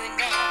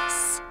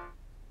Junes.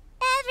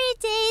 Every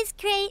day's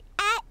great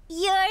at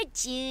your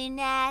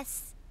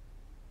Junes.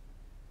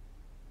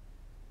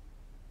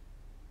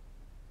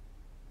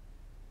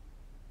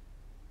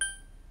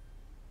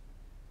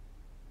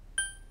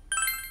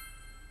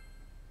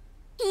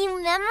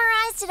 You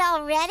memorized it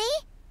already?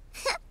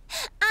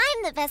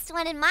 I'm the best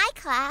one in my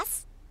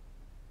class.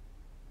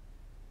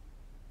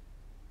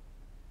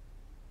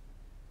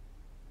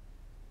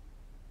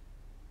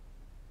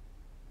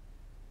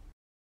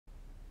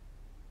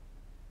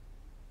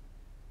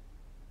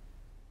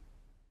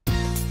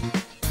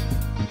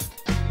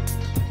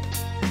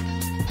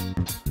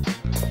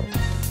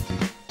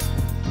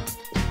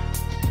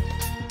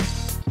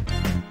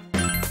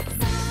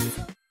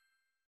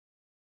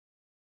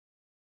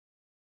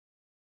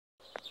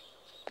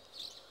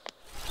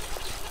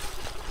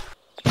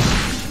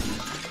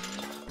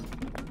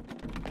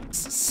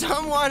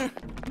 Someone!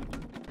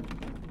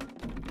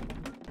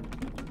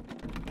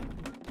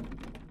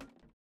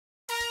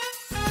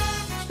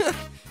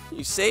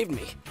 You saved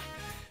me.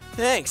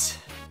 Thanks.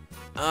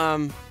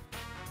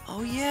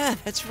 Oh yeah,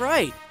 that's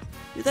right.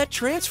 You're that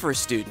transfer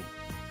student.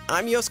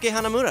 I'm Yosuke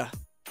Hanamura.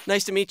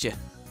 Nice to meet you.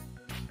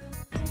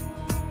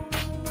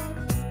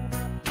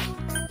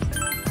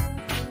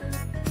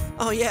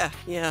 Oh yeah,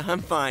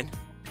 I'm fine.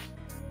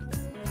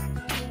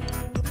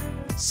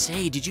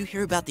 Say, did you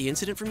hear about the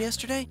incident from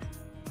yesterday?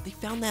 They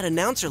found that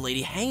announcer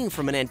lady hanging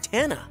from an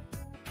antenna.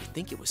 You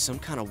think it was some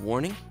kind of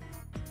warning?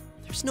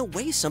 There's no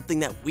way something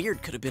that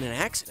weird could have been an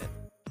accident.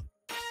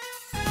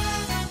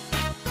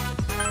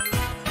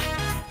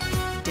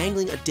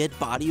 Dangling a dead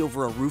body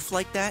over a roof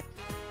like that?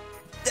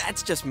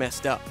 That's just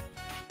messed up.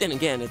 Then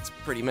again, it's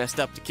pretty messed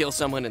up to kill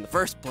someone in the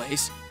first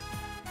place.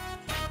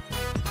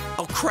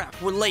 Oh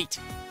crap, we're late.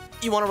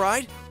 You want a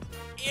ride?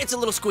 It's a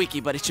little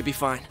squeaky, but it should be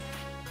fine.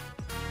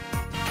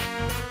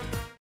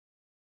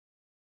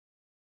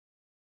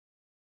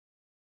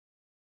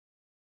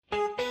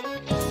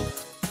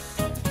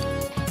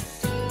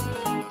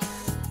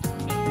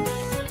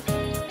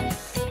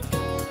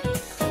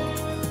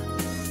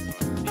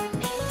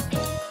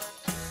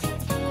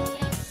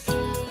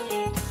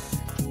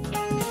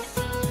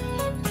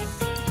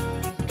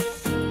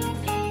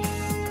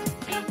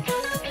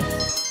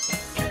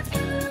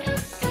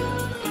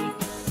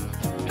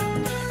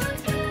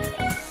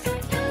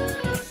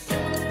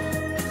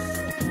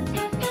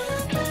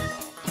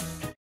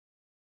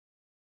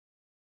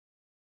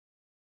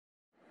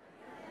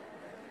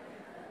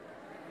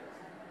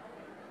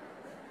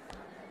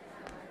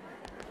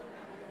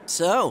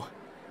 So,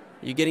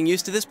 you getting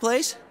used to this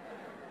place?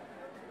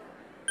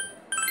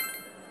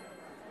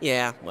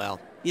 Yeah,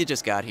 well, you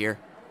just got here.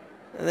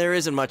 There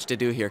isn't much to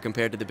do here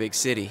compared to the big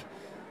city.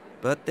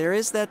 But there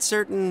is that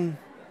certain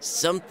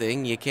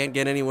something you can't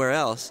get anywhere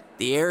else.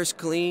 The air's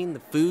clean,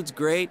 the food's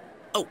great.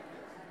 Oh,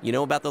 you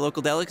know about the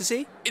local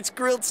delicacy? It's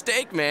grilled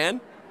steak,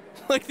 man.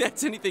 Like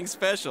that's anything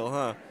special,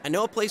 huh? I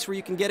know a place where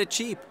you can get it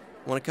cheap.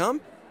 Wanna come?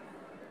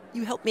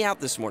 You helped me out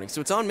this morning, so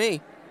it's on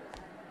me.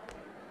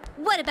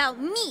 What about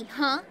me,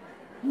 huh?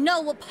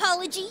 No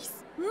apologies?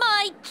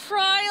 My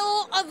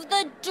trial of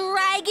the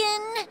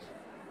dragon?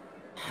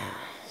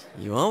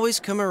 You always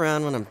come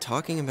around when I'm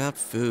talking about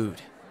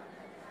food.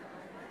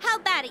 How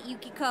about it,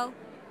 Yukiko?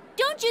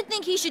 Don't you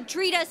think he should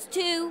treat us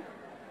too?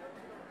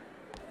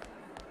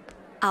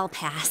 I'll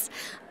pass.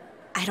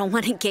 I don't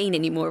want to gain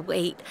any more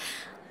weight.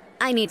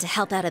 I need to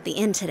help out at the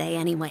inn today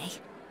anyway.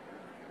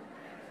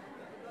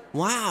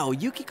 Wow,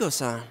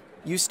 Yukiko-san.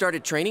 You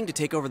started training to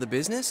take over the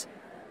business?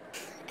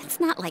 It's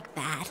not like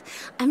that.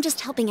 I'm just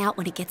helping out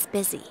when it gets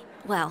busy.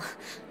 Well,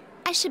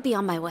 I should be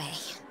on my way.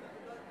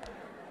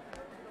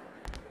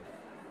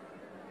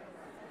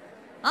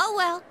 Oh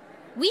well,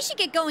 we should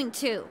get going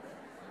too.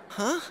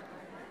 Huh?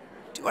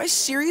 Do I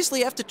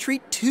seriously have to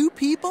treat 2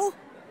 people?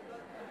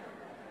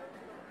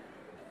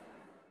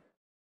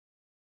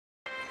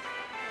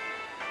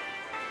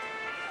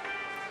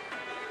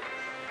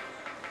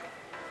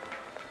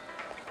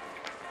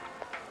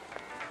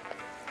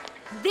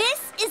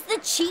 This is the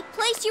cheap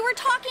place you were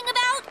talking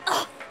about?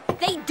 Ugh,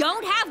 they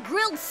don't have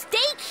grilled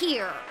steak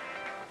here.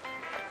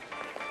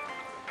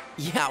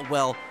 Yeah,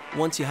 well,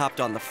 once you hopped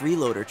on the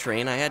freeloader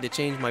train, I had to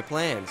change my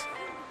plans.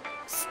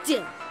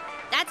 Still,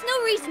 that's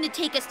no reason to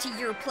take us to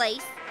your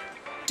place.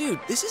 Dude,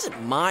 this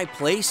isn't my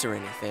place or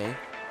anything.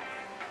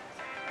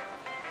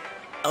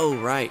 Oh,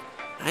 right.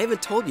 I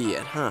haven't told you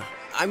yet, huh?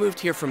 I moved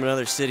here from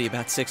another city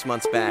about 6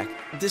 months back.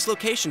 This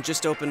location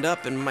just opened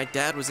up and my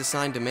dad was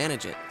assigned to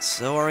manage it.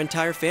 So our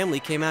entire family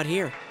came out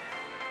here.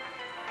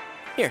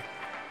 Here,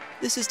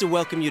 this is to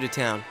welcome you to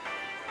town.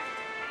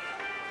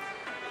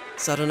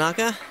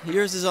 Sadonaka,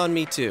 yours is on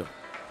me too.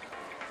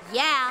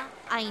 Yeah,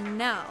 I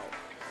know.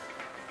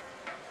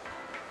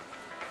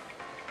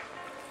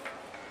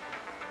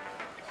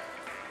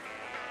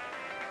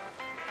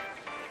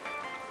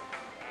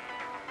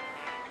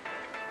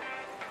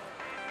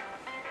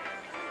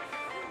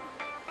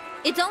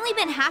 It's only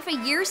been half a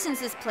year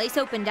since this place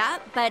opened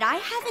up, but I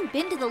haven't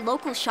been to the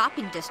local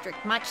shopping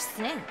district much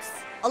since.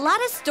 A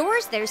lot of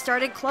stores there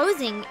started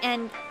closing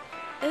and...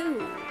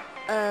 You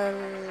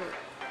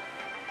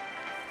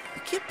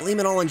can't blame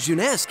it all on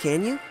Juness,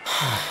 can you?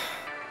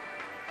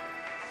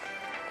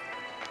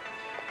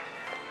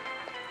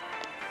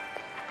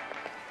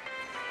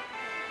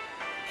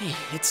 Hey,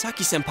 it's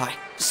Saki-senpai.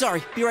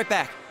 Sorry, be right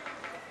back.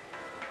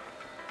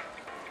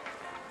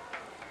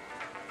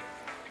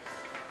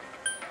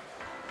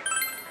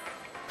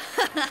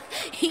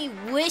 He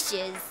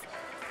wishes.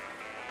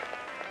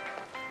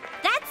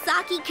 That's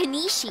Saki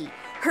Kanishi.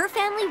 Her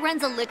family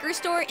runs a liquor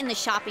store in the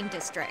shopping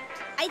district.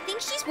 I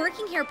think she's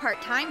working here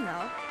part-time,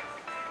 though.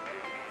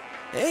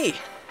 Hey,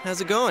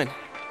 how's it going?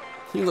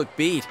 You look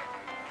beat.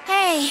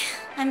 Hey,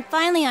 I'm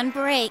finally on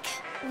break.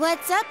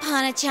 What's up,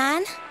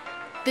 Hana-chan?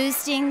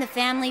 Boosting the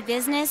family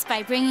business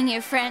by bringing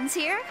your friends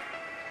here?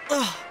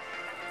 Oh,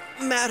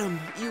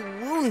 madam, you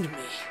wound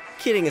me.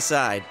 Kidding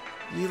aside,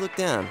 you look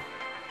down.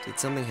 Did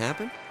something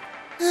happen?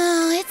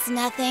 Oh, it's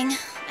nothing.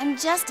 I'm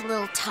just a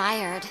little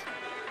tired.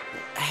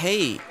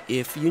 Hey,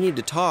 if you need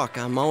to talk,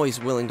 I'm always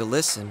willing to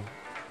listen.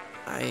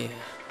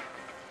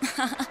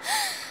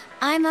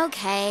 I'm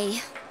okay.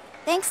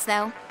 Thanks,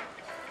 though.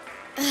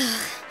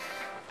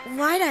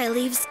 Why'd I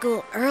leave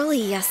school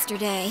early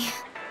yesterday?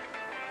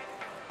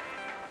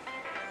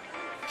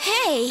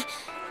 Hey,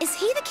 is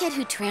he the kid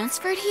who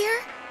transferred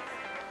here?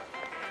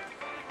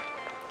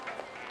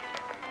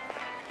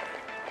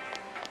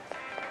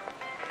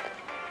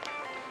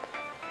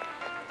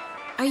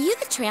 Are you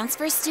the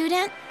transfer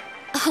student?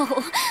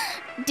 Oh,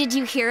 did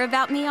you hear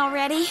about me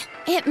already?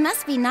 It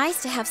must be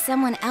nice to have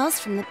someone else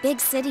from the big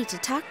city to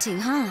talk to,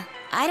 huh?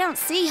 I don't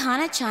see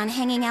Hana-chan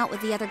hanging out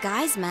with the other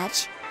guys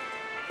much.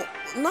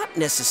 Not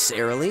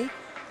necessarily.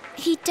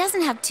 He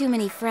doesn't have too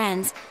many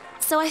friends,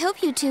 so I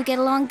hope you two get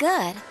along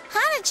good.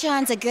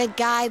 Hana-chan's a good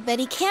guy, but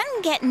he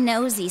can get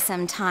nosy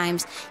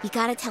sometimes. You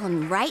gotta tell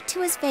him right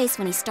to his face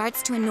when he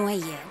starts to annoy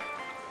you.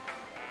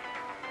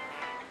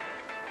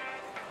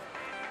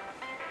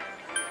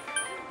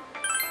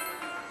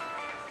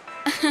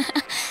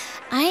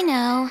 I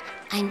know.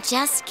 I'm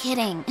just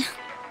kidding.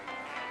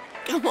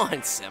 Come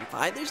on,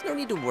 Senpai. There's no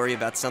need to worry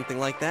about something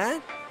like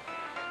that.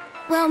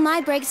 Well,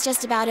 my break's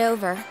just about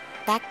over.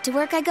 Back to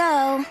work I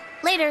go.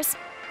 Laters.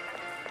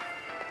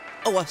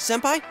 Oh,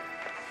 Senpai?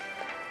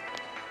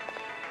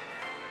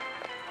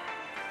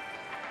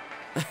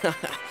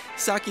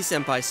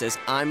 Saki-senpai says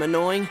I'm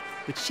annoying,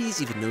 but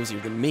she's even nosier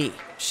than me.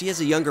 She has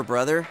a younger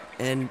brother,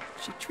 and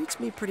she treats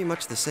me pretty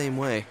much the same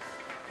way.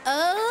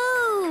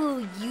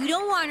 Oh, you You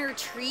don't want her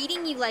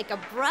treating you like a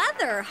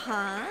brother,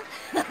 huh?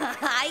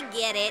 I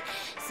get it.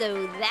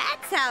 So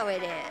that's how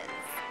it is.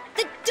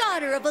 The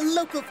daughter of a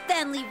local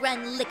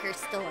family-run liquor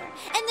store,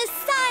 and the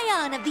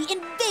scion of the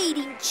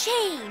invading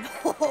chain.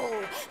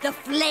 Oh, the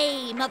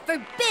flame of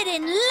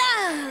forbidden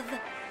love.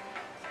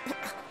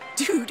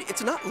 Dude,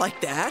 it's not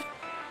like that.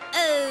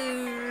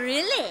 Oh,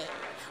 really?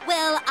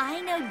 Well,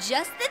 I know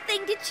just the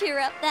thing to cheer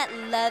up that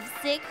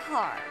lovesick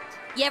heart.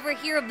 You ever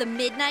hear of the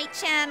Midnight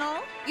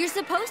Channel? You're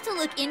supposed to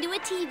look into a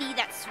TV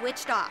that's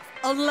switched off,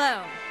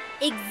 alone,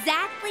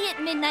 exactly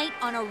at midnight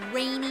on a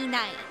rainy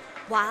night.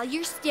 While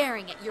you're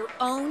staring at your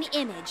own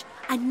image,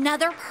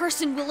 another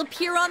person will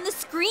appear on the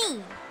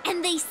screen.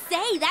 And they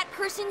say that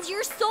person's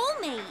your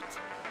soulmate.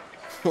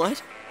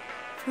 What?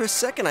 For a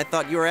second, I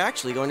thought you were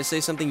actually going to say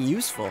something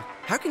useful.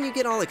 How can you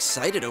get all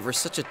excited over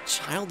such a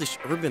childish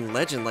urban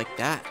legend like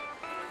that?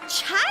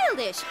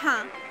 Childish,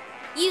 huh?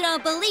 You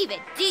don't believe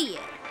it, do you?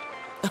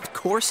 Of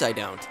course I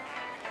don't.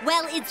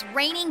 Well, it's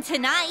raining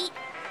tonight.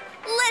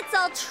 Let's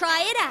all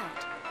try it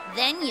out.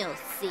 Then you'll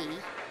see.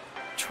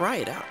 Try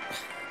it out?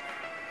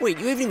 Wait,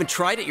 you haven't even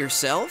tried it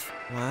yourself?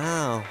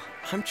 Wow.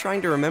 I'm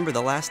trying to remember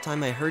the last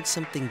time I heard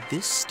something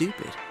this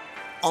stupid.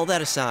 All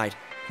that aside,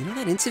 you know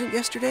that incident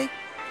yesterday?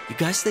 You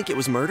guys think it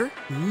was murder?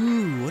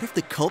 Ooh, what if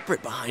the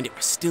culprit behind it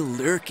was still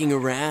lurking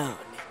around?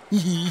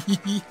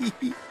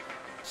 Sheesh.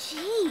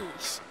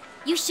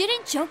 You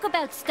shouldn't joke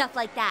about stuff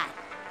like that.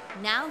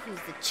 Now who's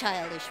the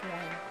childish one?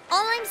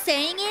 All I'm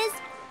saying is,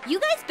 you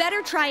guys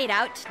better try it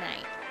out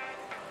tonight.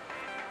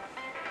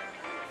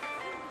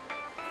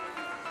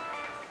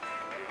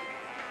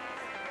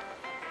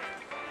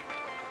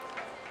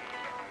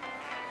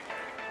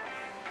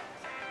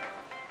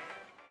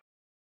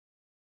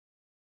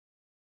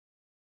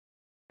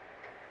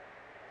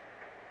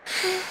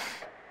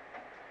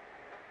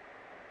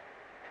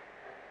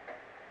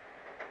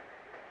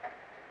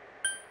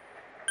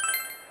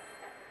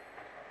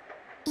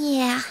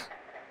 Yeah.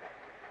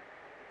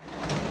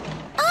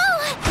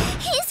 Oh,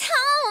 he's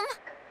home!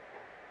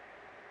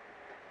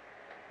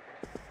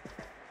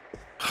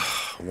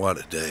 What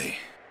a day.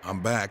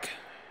 I'm back.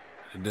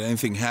 Did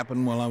anything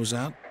happen while I was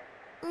out?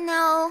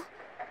 No,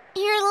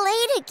 you're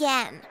late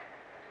again.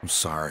 I'm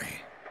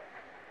sorry.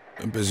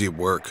 Been busy at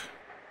work.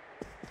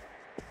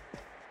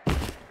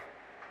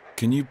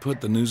 Can you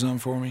put the news on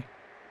for me?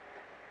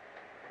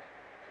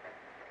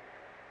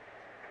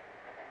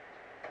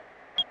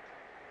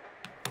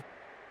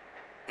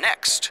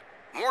 Next,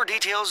 more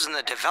details in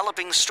the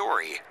developing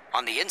story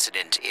on the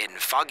incident in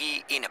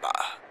foggy Inaba.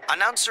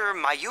 Announcer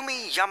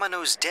Mayumi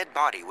Yamano's dead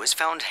body was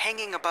found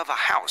hanging above a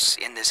house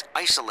in this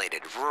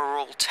isolated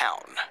rural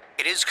town.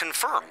 It is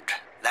confirmed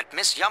that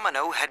Miss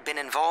Yamano had been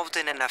involved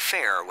in an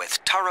affair with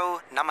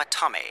Taro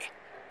Namatame,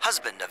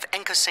 husband of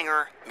enka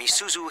singer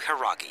Misuzu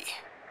Hiragi.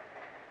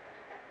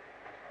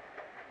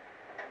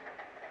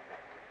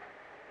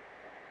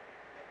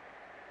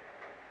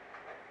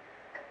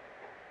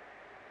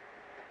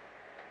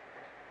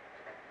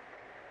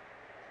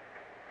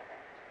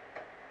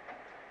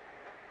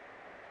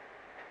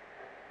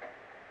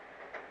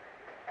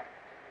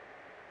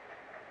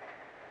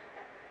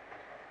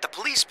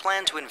 Police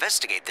plan to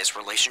investigate this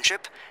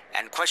relationship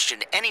and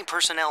question any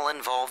personnel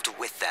involved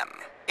with them.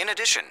 In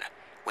addition,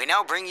 we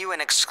now bring you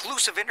an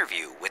exclusive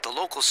interview with the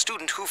local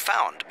student who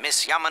found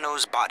Miss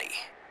Yamano's body.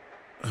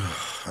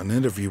 An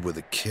interview with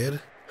a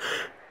kid?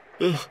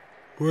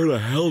 Where the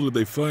hell did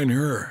they find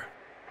her?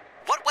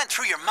 What went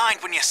through your mind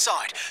when you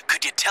saw it?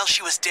 Could you tell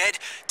she was dead?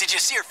 Did you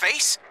see her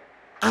face?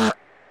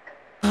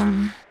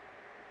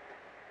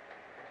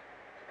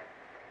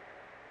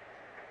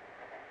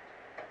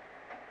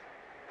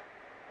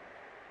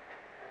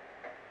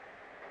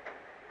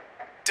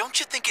 Don't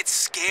you think it's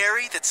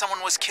scary that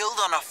someone was killed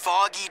on a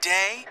foggy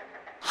day?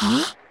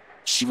 Huh?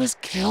 She was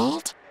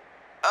killed?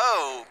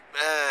 Oh,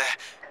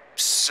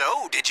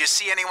 so did you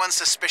see anyone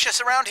suspicious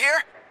around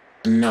here?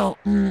 No,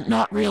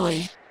 not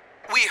really.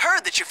 We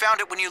heard that you found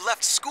it when you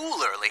left school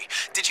early.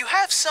 Did you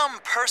have some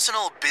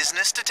personal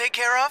business to take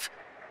care of?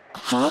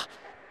 Huh?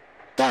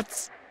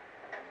 That's...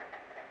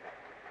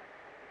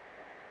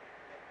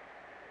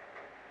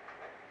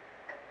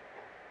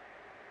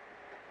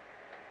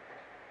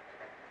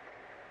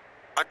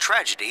 A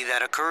tragedy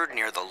that occurred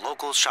near the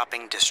local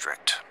shopping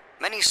district.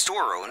 Many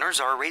store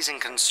owners are raising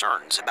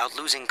concerns about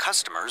losing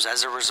customers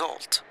as a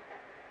result.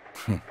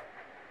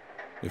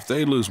 If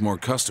they lose more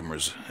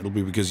customers, it'll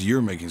be because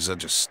you're making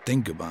such a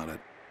stink about it.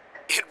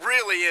 It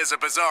really is a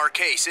bizarre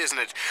case, isn't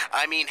it?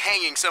 I mean,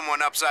 hanging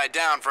someone upside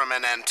down from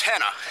an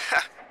antenna.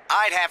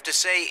 I'd have to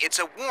say it's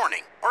a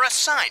warning or a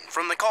sign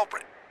from the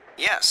culprit.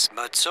 Yes,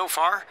 but so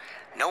far,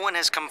 no one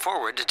has come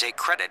forward to take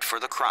credit for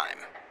the crime.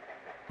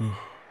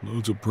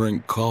 Loads of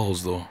prank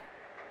calls, though.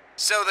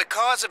 So the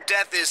cause of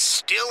death is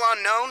still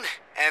unknown,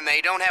 and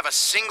they don't have a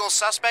single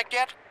suspect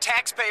yet?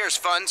 Taxpayers'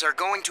 funds are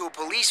going to a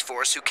police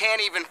force who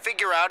can't even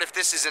figure out if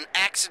this is an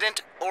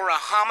accident or a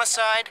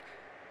homicide?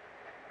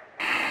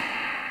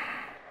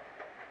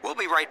 We'll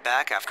be right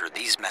back after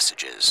these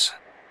messages.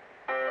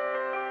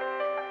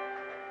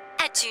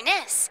 At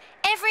Tunis,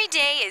 Every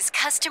day is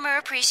Customer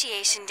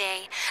Appreciation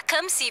Day.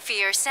 Come see for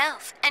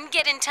yourself and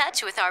get in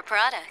touch with our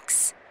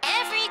products.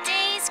 Every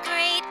day's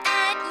great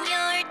at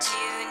your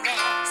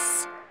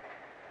Juness.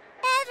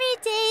 Every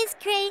day's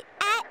great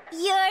at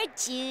your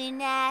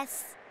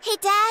Juness. Hey,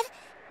 Dad,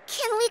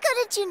 can we go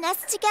to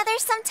Juness together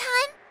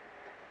sometime?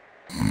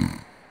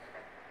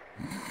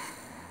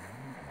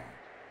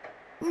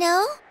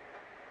 No?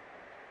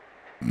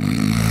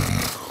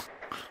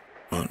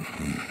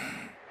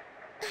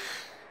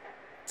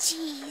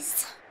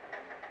 Jeez.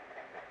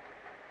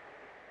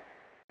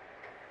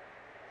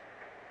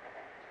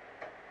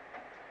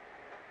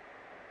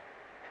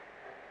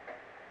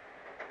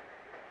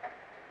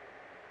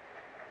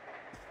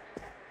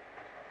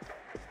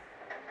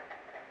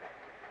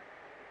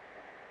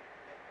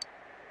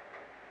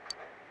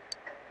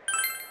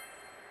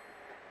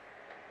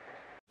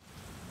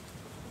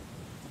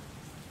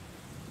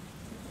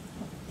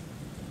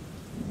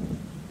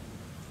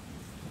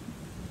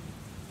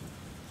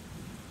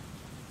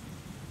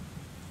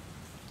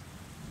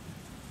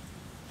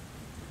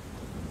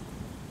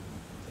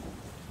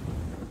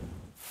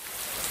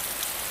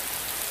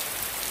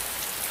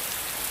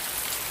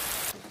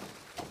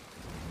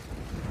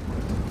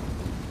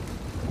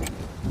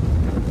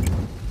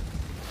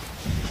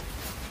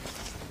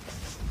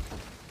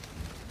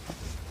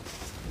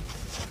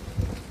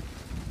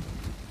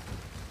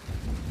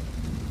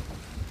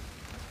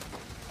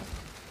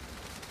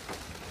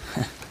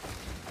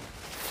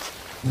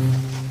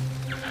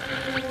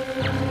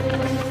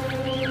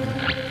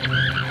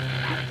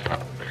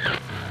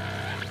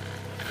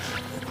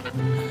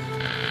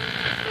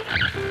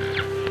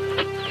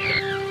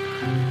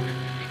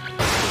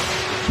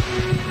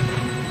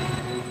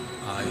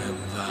 I am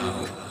thou.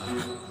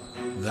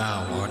 Thou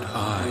art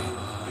I.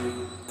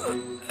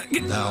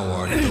 Thou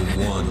art the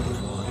one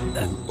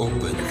who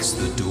opens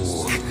the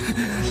door.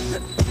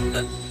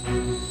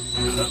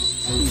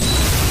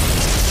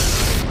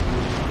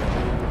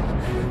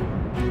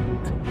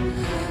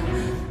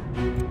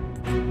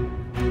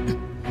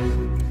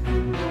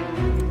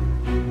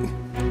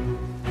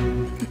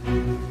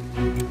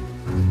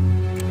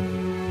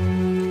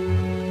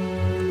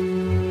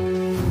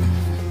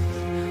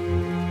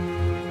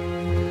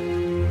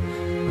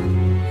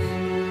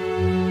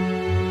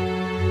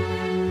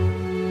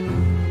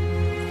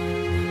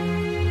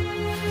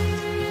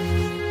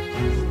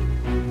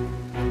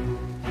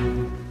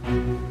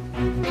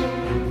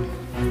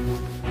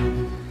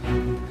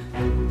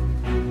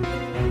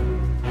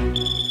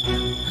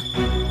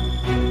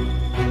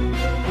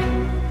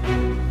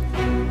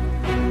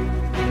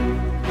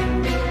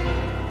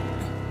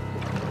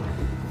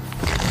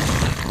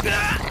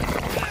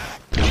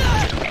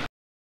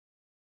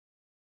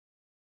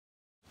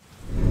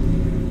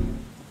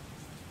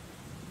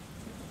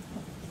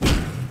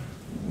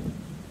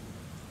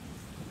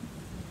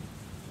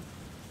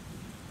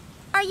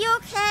 Are you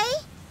okay?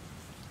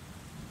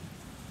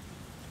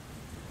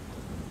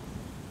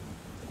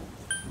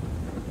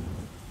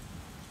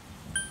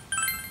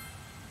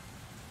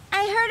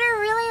 I heard a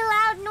really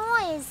loud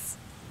noise.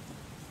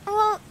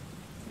 Well,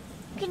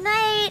 good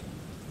night.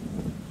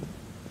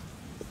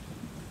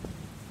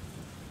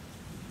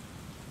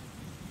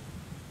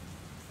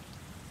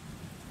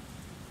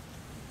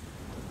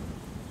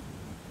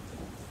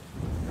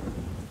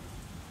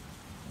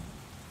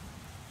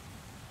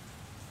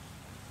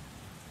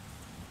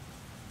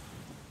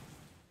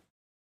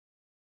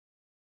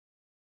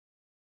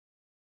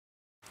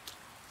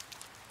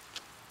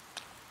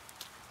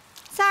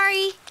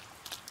 Sorry.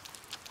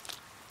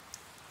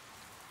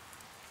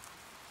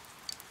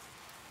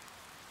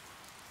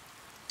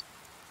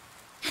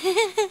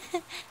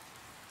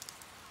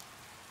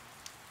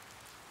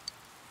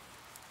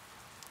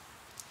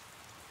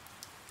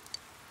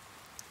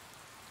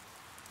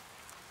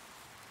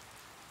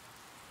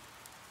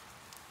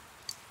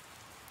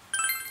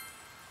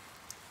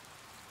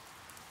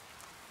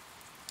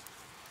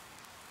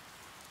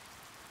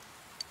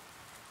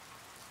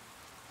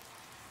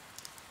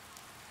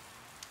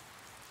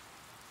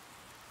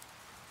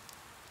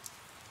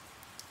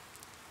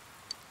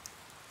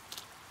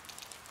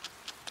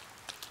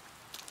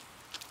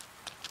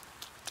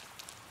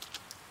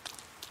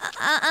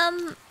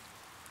 Um...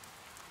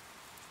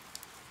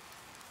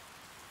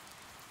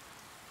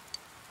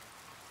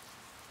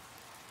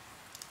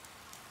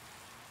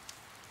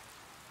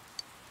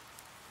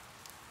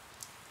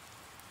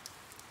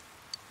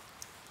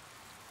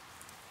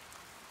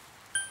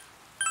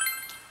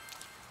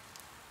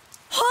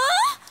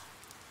 Huh?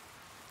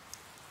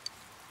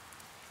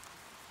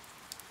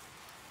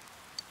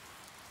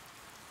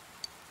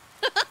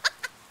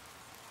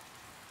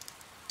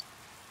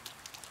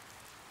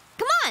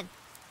 Come on!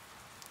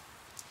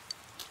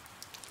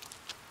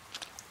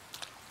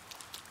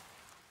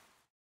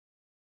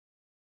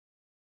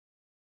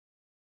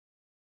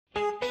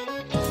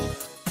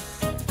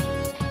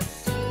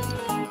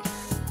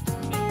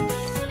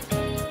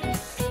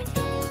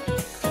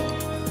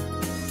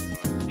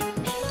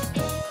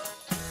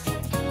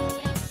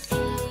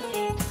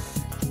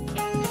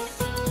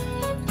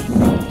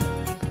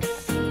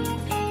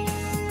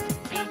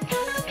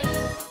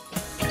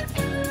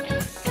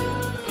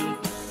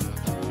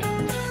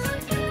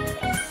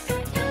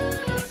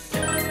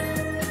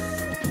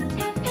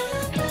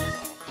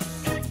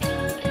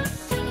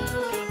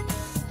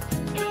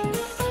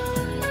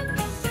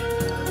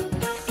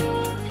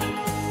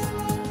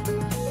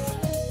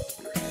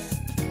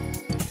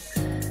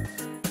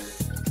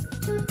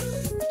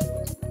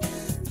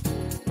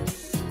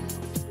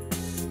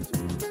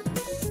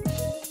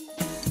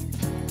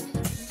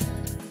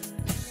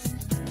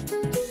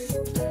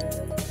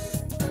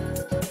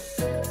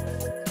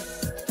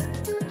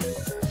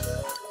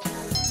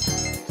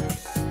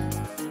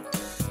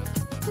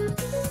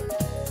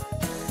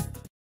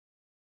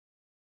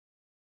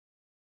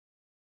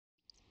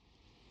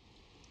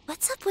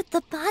 What's up with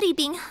the body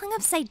being hung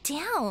upside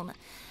down?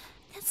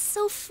 That's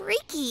so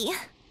freaky.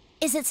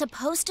 Is it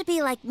supposed to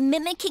be like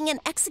mimicking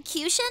an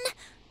execution?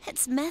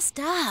 It's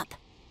messed up.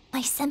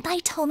 My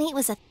senpai told me it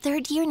was a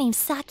third year named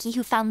Saki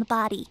who found the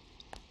body.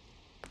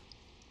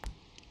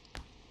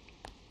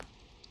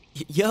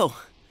 Yo.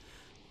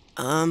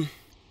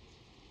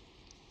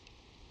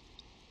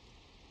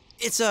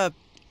 It's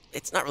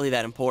not really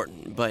that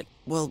important, but,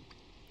 well,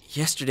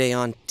 yesterday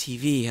on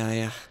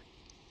TV,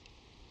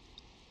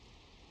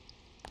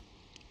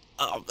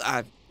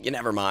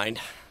 never mind.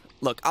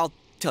 Look, I'll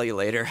tell you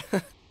later.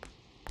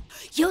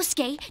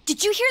 Yosuke,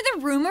 did you hear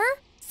the rumor?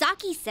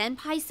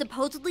 Saki-senpai's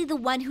supposedly the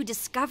one who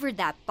discovered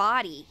that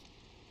body.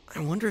 I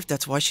wonder if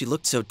that's why she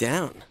looked so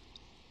down.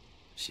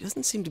 She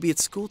doesn't seem to be at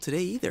school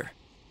today either.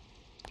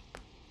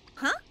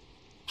 Huh?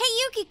 Hey,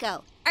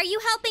 Yukiko, are you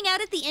helping out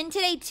at the inn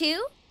today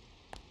too?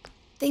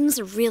 Things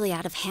are really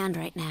out of hand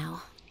right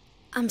now.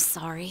 I'm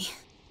sorry.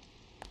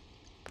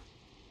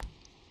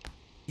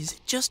 Is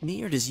it just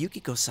me, or does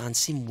Yukiko-san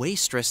seem way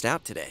stressed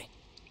out today?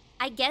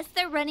 I guess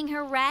they're running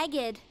her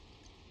ragged.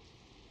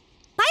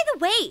 By the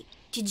way,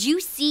 did you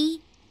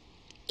see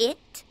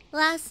it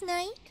last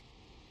night?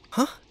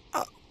 Huh?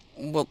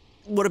 Well,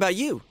 what about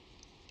you?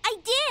 I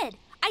did!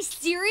 I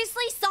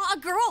seriously saw a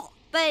girl,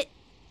 but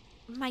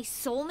my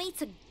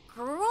soulmate's a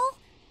girl?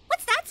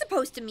 What's that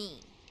supposed to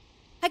mean?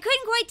 I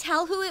couldn't quite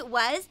tell who it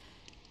was,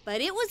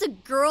 but it was a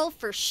girl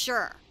for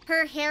sure.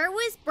 Her hair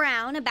was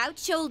brown, about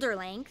shoulder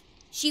length.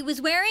 She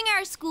was wearing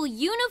our school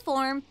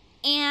uniform,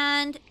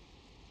 and...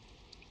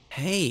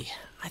 Hey,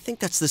 I think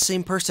that's the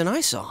same person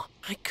I saw.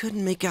 I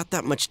couldn't make out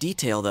that much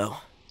detail, though.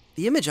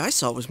 The image I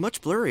saw was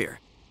much blurrier.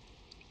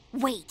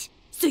 Wait,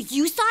 so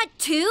you saw it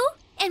too?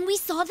 And we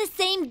saw the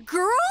same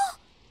girl?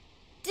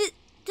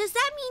 Does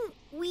that mean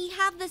we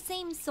have the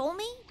same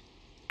soulmate?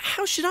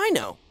 How should I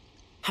know?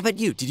 How about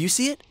you? Did you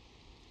see it?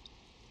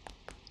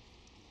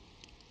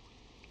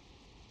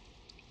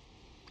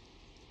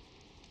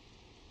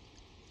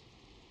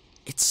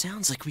 It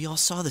sounds like we all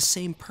saw the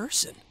same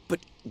person. But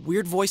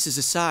weird voices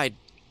aside,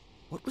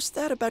 what was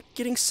that about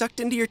getting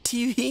sucked into your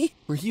TV?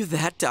 Were you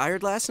that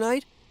tired last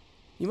night?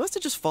 You must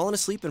have just fallen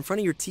asleep in front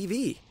of your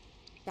TV.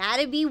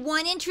 That'd be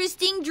one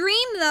interesting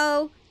dream,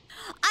 though.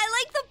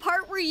 I like the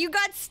part where you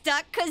got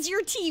stuck because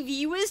your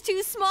TV was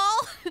too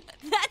small.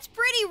 That's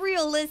pretty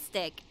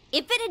realistic.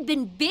 If it had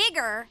been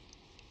bigger...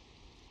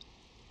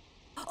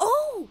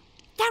 Oh,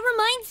 that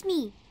reminds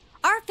me.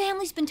 Our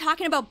family's been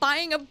talking about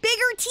buying a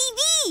bigger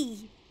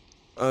TV.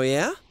 Oh,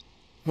 yeah?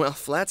 Well,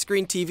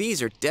 flat-screen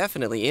TVs are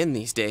definitely in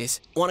these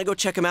days. Want to go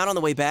check them out on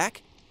the way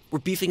back? We're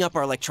beefing up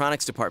our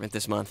electronics department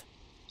this month.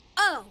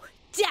 Oh,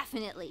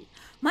 definitely.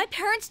 My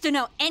parents don't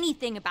know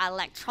anything about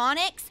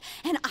electronics,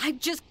 and I've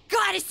just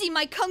got to see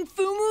my kung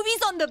fu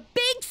movies on the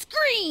big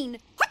screen.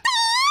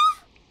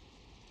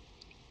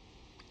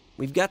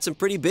 We've got some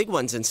pretty big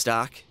ones in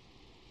stock.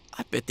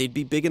 I bet they'd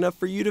be big enough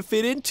for you to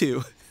fit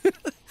into.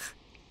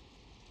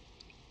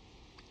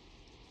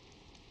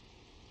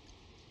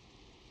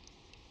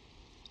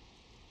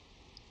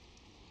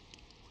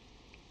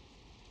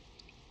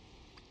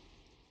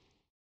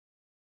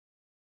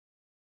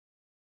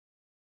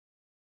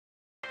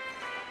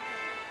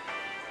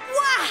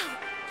 Wow,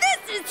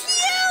 this is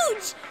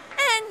huge!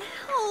 And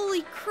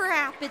holy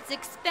crap, it's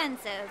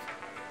expensive.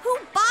 Who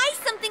buys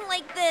something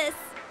like this?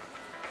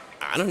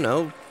 I don't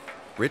know.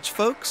 Rich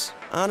folks?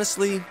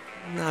 Honestly,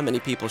 not many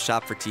people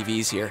shop for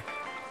TVs here.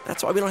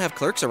 That's why we don't have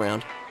clerks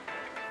around.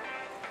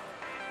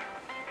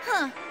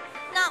 Huh.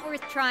 Not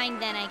worth trying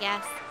then, I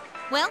guess.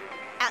 Well,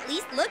 at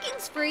least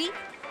looking's free.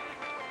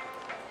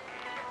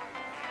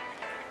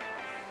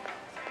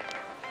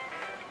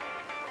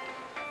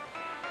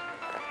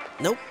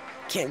 Nope,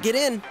 can't get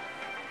in.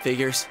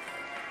 Figures.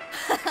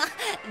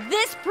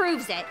 This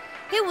proves it.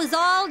 It was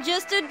all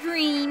just a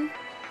dream.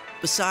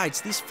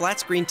 Besides, these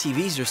flat-screen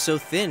TVs are so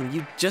thin,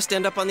 you just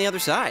end up on the other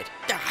side.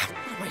 What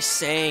am I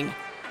saying?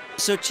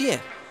 So, Chia,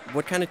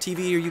 what kind of TV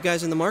are you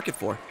guys in the market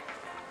for?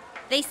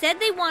 They said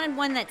they wanted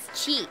one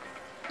that's cheap.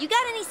 You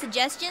got any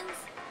suggestions?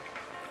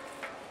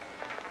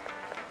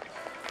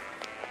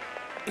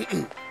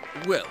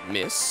 Well,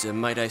 miss,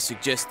 might I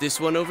suggest this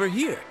one over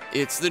here?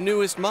 It's the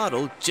newest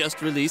model,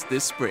 just released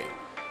this spring.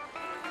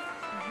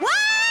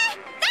 What?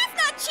 That's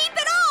not cheap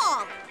at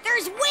all!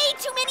 There's way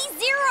too many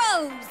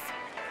zeros!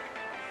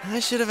 I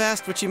should have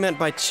asked what you meant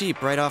by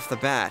cheap right off the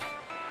bat.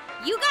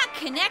 You got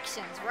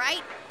connections,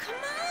 right? Come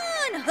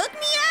on, hook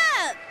me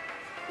up!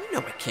 You know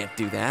I can't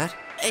do that.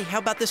 Hey, how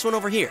about this one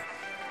over here?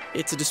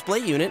 It's a display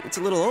unit, it's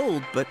a little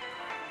old, but...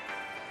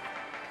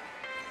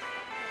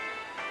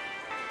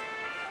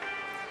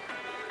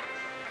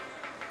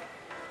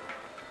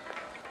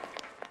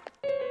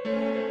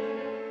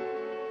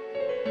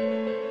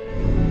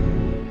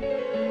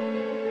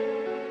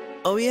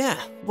 Oh yeah,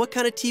 what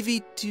kind of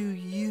TV do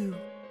you...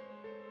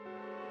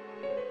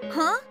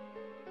 Huh?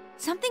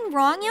 Something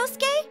wrong,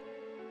 Yosuke?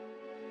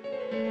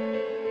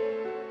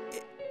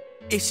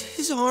 Is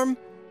his arm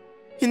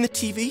in the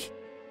TV?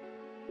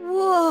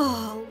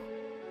 Whoa.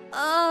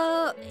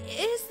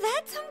 Is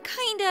that some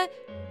kind of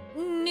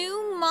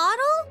new model?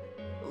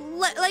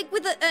 Like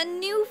with a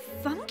new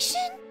function?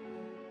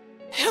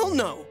 Hell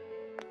no!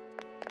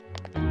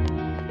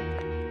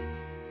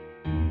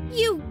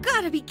 You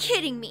gotta be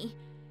kidding me.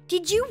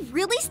 Did you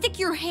really stick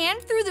your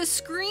hand through the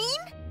screen?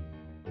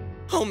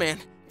 Oh man,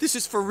 this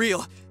is for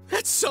real.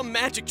 That's some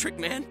magic trick,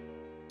 man.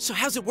 So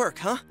how's it work,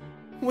 huh?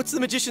 What's the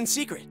magician's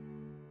secret?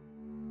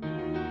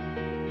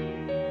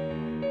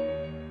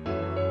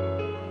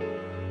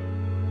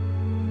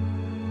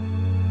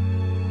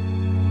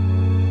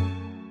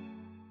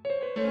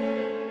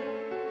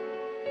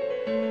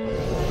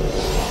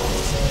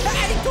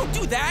 Hey, don't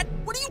do that!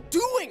 What are you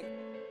doing?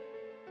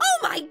 Oh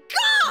my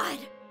god!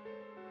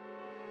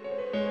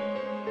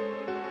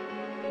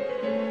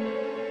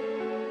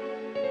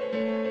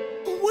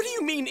 What do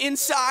you mean,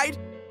 inside?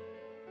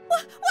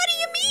 What do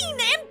you mean,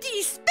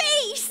 empty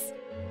space?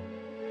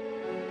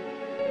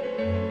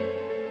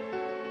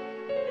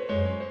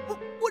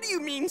 What do you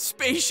mean,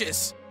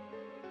 spacious?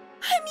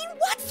 I mean,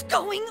 what's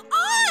going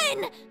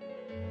on?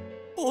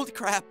 Holy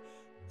crap.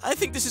 I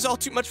think this is all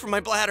too much for my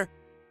bladder.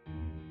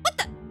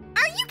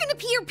 Are you gonna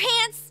pee your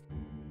pants?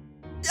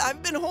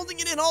 I've been holding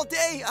it in all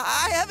day.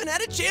 I haven't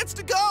had a chance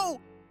to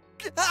go.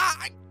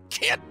 I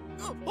can't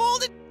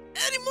hold it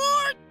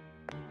anymore.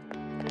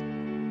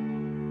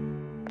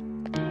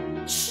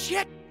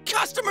 Shit!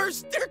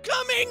 Customers! They're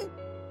coming!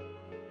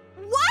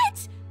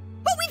 What?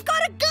 But we've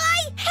got a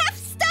guy half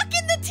stuck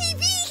in the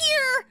TV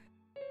here!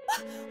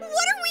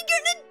 What are we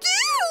gonna do?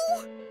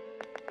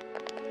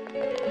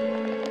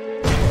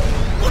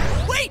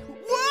 Wait!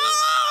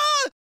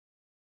 Whoa!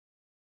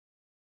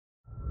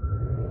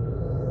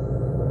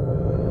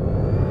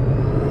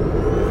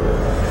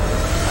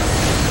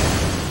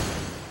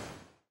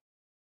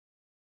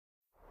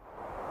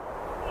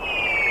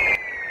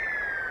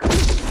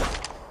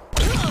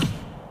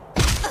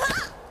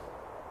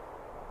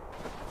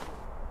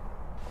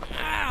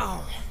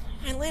 Ow!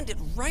 I landed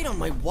right on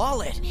my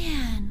wallet.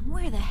 Man,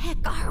 where the heck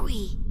are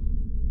we?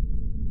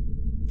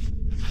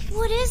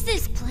 What is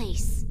this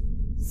place?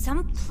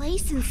 Some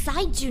place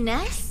inside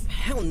Juness?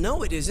 Hell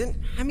no, it isn't.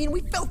 I mean,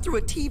 we fell through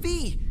a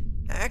TV.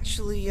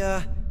 Actually,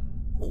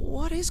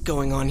 what is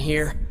going on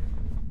here?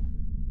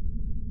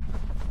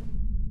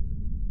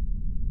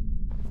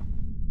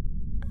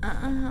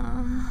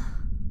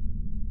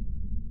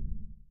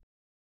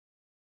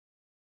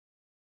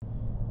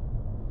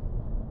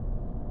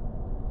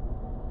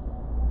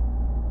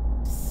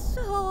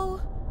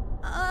 So,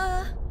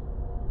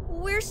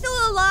 we're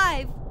still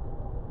alive,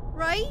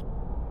 right?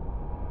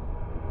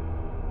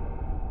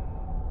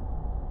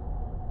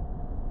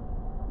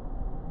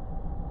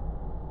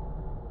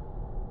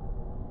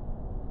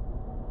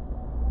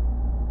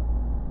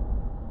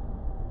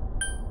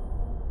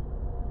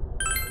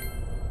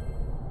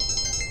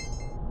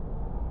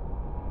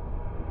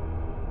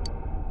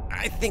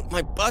 I think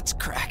my butt's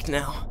cracked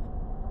now.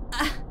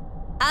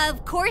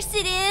 Of course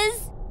it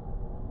is.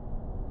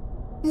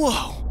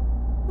 Whoa!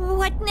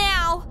 What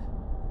now?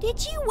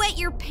 Did you wet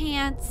your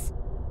pants?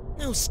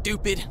 No,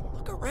 stupid.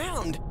 Look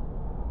around.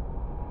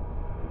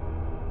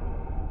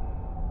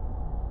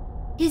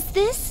 Is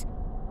this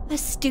a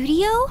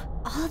studio?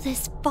 All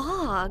this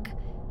fog.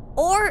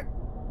 Or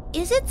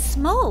is it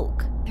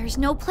smoke? There's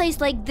no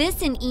place like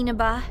this in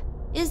Inaba,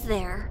 is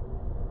there?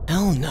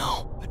 Hell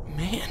no. But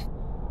man,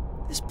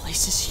 this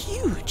place is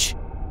huge.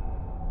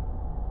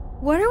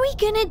 What are we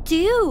gonna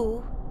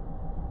do?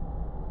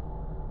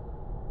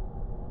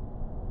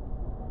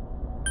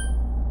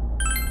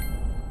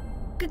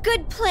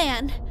 Good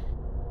plan.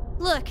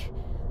 Look,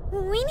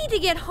 we need to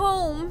get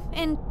home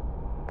and...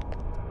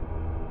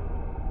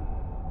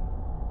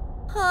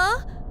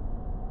 Huh?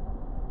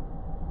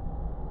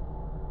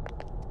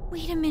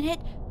 Wait a minute.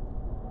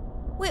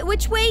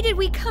 Which way did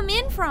we come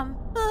in from?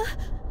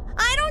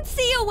 I don't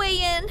see a way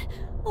in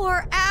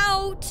or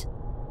out.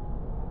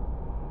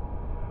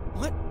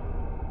 What?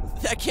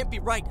 That can't be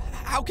right.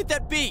 How could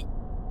that be?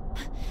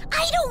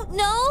 I don't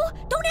know.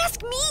 Don't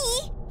ask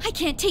me. I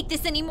can't take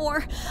this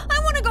anymore. I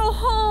want to go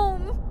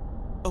home.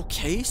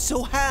 Okay,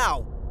 so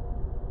how?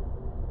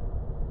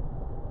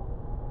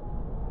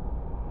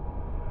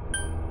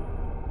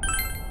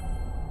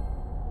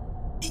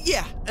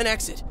 Yeah, an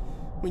exit.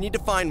 We need to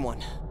find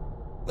one.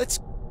 Let's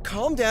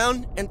calm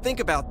down and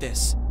think about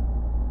this.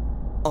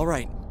 All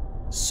right,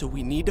 so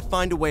we need to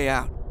find a way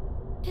out.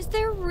 Is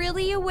there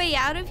really a way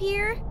out of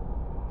here?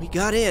 We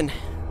got in,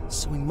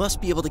 so we must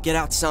be able to get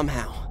out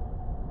somehow.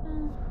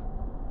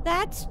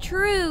 That's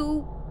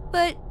true,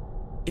 but...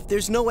 If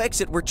there's no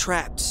exit, we're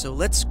trapped, so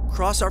let's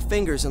cross our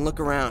fingers and look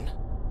around.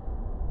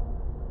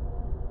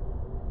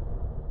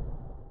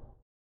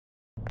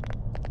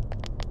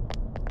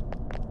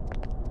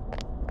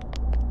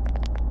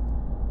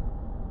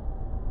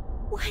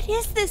 What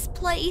is this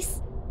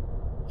place?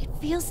 It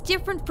feels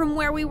different from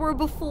where we were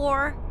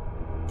before.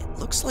 It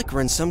looks like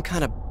we're in some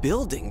kind of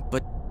building,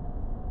 but...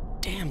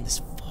 Damn,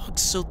 this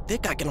fog's so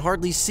thick I can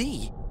hardly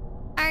see.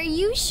 Are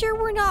you sure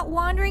we're not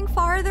wandering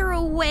farther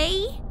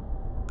away?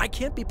 I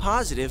can't be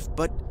positive,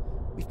 but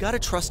we've got to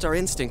trust our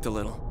instinct a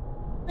little.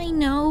 I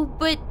know,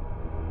 but...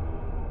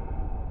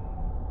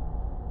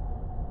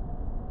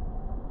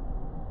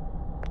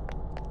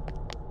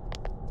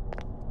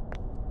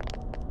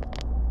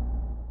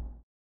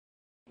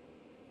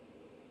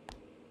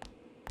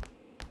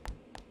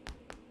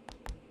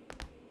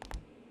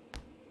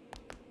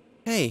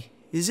 Hey,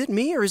 is it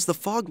me or is the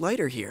fog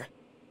lighter here?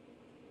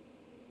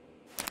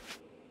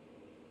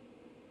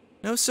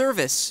 No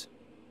service.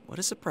 What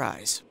a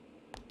surprise.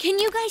 Can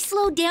you guys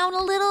slow down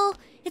a little?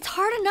 It's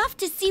hard enough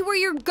to see where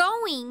you're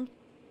going.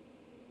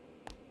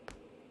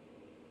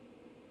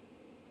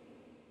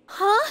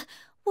 Huh?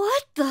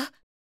 What the?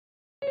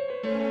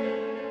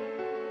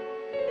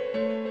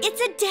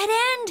 It's a dead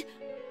end!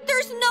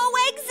 There's no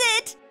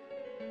exit!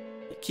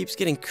 It keeps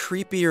getting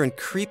creepier and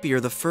creepier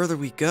the further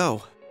we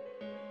go.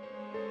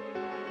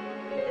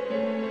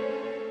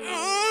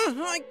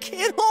 I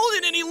can't hold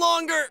it any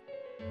longer!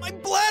 My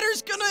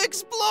bladder's gonna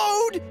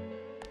explode!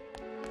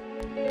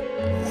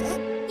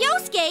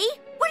 Yosuke,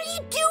 what are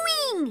you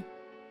doing?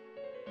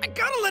 I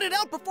gotta let it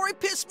out before I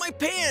piss my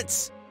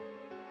pants!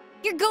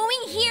 You're going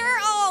here?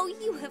 Oh,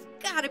 you have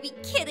gotta be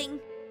kidding.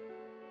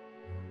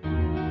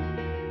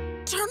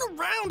 Turn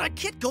around! I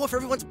can't go if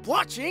everyone's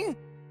watching!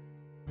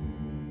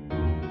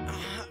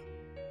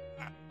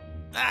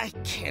 I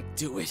can't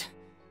do it.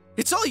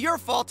 It's all your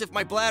fault if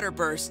my bladder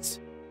bursts.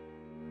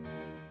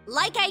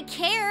 Like I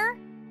care.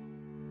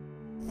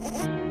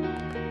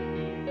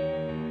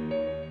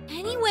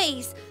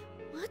 Anyways,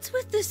 what's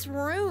with this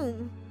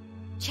room?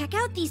 Check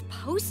out these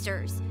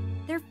posters.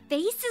 Their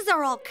faces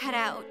are all cut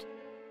out.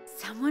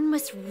 Someone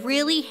must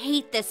really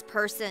hate this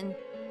person.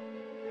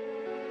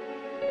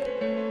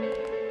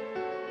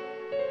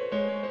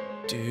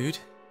 Dude,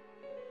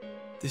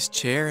 this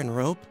chair and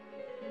rope,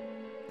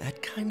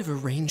 that kind of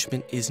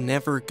arrangement is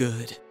never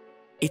good.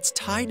 It's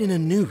tied in a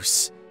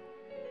noose.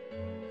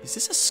 Is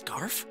this a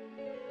scarf?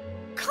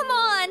 Come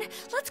on,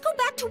 let's go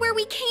back to where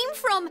we came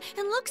from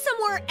and look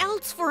somewhere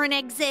else for an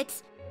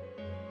exit.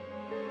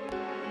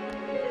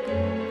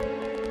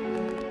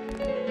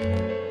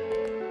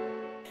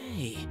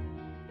 Hey,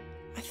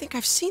 I think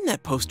I've seen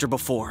that poster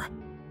before.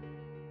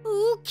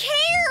 Who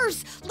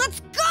cares?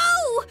 Let's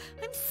go!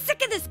 I'm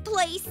sick of this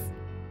place.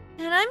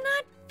 And I'm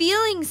not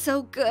feeling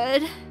so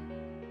good.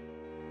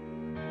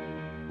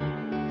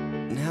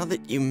 Now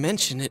that you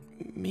mention it,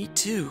 me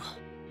too.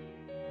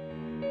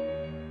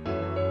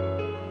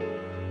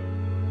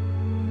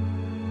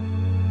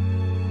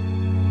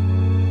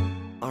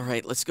 All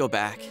right, let's go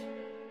back.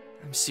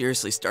 I'm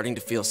seriously starting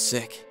to feel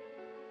sick.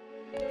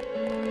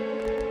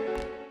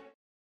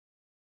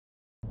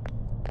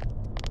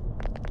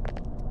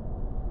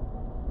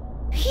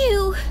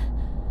 Phew!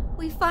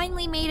 We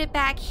finally made it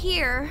back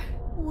here.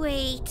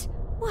 Wait,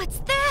 what's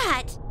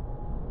that?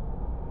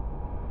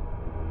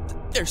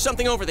 There's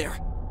something over there.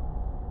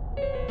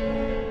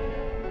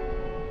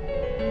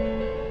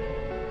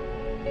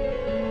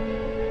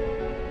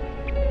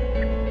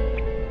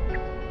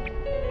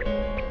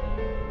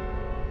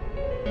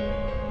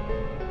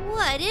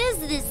 What is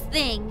this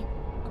thing?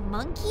 A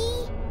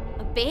monkey?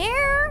 A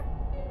bear?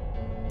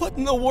 What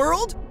in the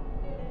world?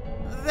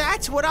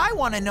 That's what I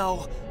want to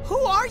know. Who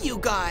are you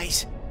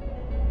guys?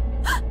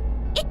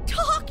 It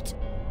talked!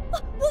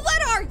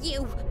 What are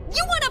you?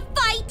 You want to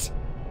fight?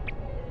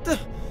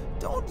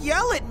 Don't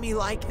yell at me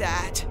like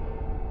that.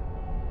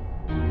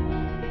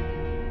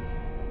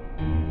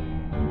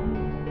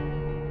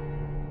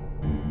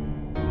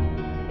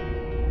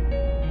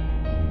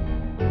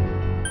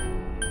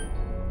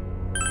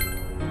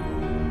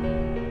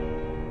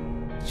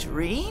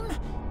 Dream?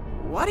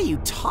 What are you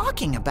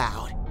talking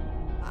about?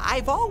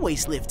 I've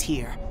always lived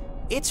here.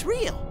 It's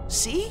real,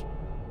 see?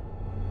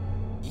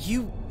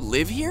 You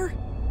live here?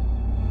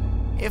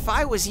 If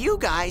I was you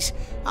guys,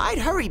 I'd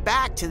hurry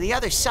back to the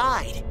other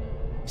side.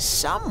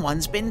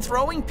 Someone's been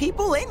throwing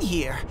people in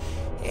here.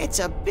 It's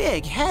a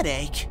big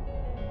headache.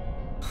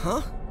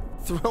 Huh?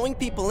 Throwing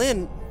people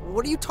in?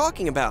 What are you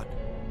talking about?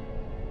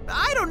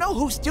 I don't know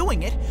who's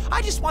doing it.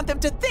 I just want them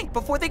to think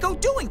before they go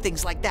doing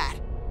things like that.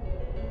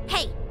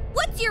 Hey,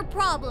 what's your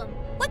problem?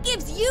 What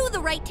gives you the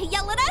right to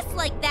yell at us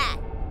like that?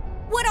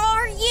 What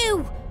are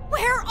you?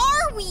 Where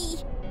are we?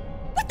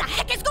 What the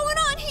heck is going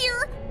on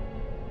here?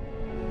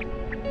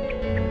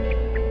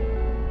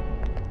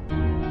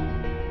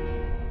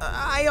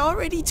 I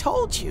already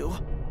told you.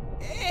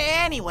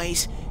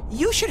 Anyways,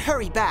 you should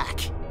hurry back.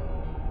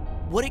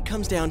 What it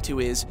comes down to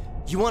is,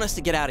 you want us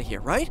to get out of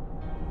here, right?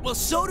 Well,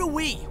 so do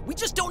we. We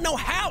just don't know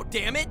how,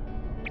 damn it.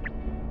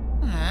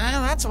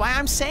 That's why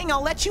I'm saying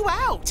I'll let you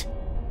out.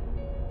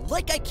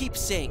 Like I keep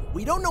saying,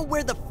 we don't know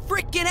where the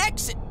frickin'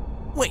 exit...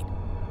 Wait,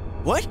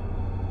 what?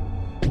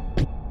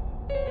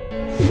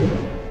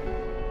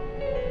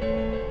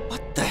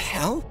 What the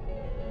hell?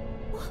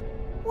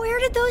 Where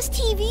did those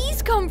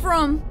TVs come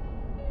from?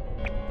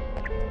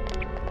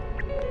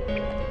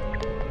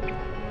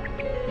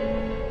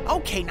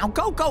 Okay, now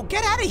go,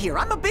 get out of here.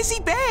 I'm a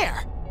busy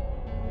bear.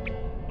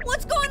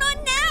 What's going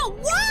on now?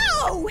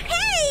 Whoa!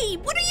 Hey!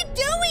 What are you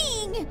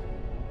doing?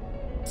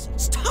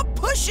 Stop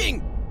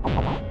pushing!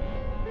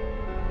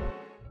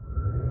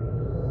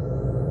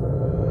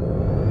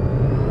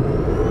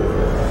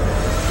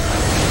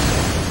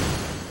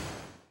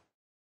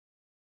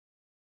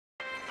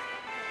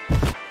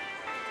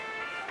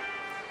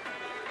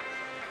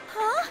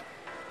 Huh?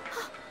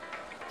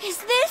 Is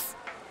this?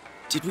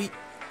 Did we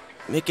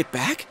make it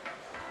back?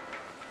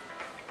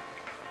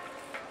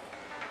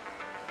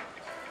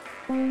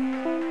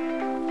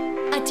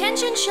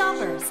 Attention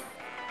shoppers!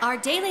 Our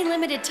daily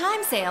limited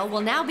time sale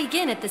will now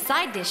begin at the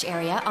side dish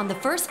area on the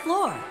first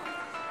floor.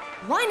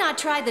 Why not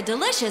try the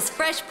delicious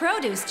fresh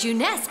produce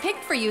Juness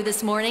picked for you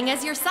this morning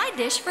as your side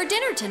dish for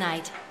dinner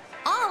tonight?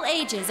 All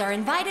ages are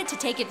invited to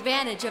take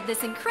advantage of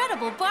this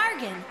incredible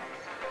bargain.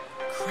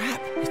 Crap,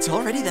 it's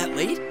already that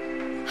late?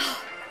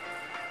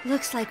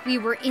 Looks like we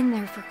were in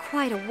there for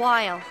quite a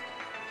while.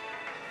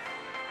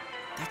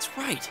 That's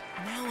right.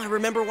 Now I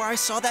remember where I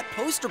saw that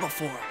poster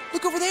before.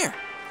 Look over there.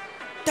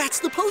 That's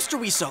the poster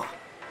we saw.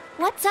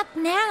 What's up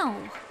now?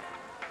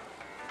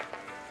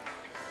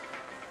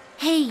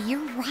 Hey,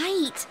 you're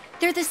right.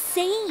 They're the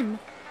same.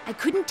 I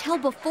couldn't tell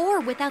before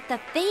without the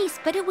face,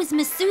 but it was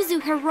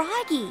Misuzu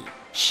Hiragi.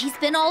 She's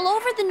been all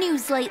over the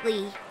news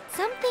lately.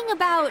 Something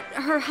about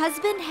her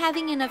husband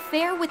having an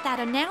affair with that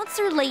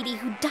announcer lady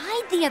who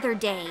died the other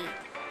day.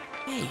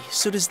 Hey,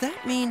 so does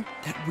that mean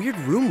that weird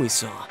room we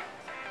saw?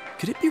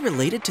 Could it be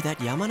related to that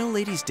Yamano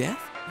lady's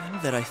death? Now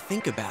that I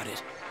think about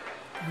it,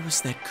 there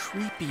was that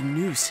creepy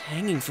noose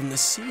hanging from the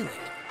ceiling.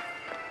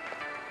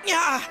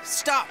 Yeah,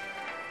 stop!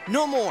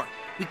 No more!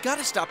 We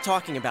gotta stop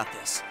talking about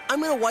this.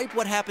 I'm gonna wipe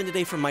what happened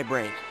today from my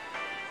brain.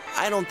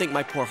 I don't think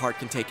my poor heart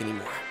can take any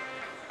more.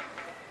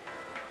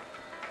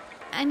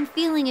 I'm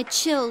feeling a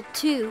chill,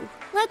 too.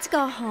 Let's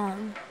go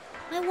home.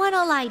 I want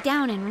to lie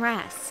down and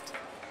rest.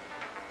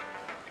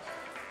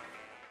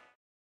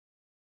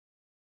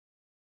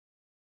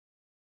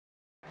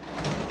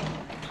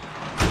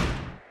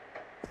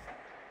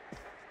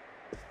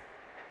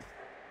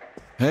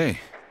 Hey,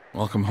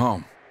 welcome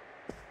home.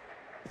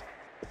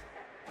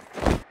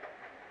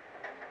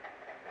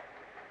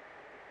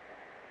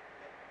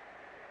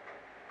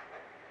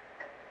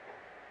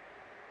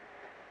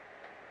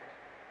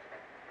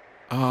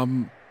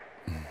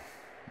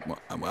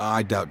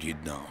 I doubt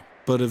you'd know.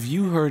 But have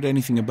you heard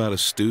anything about a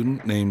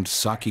student named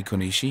Saki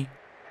Konishi?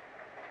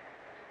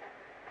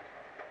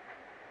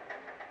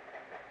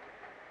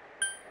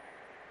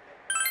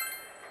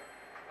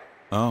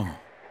 Oh,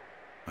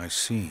 I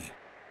see.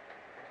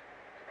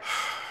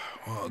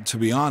 Well, to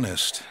be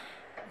honest,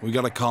 we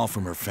got a call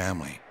from her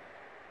family.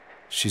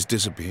 She's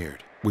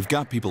disappeared. We've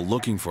got people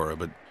looking for her,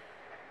 but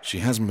she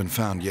hasn't been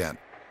found yet.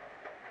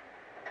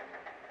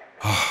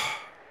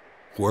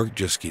 Work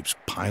just keeps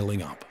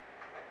piling up.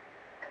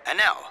 And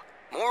now,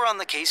 more on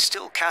the case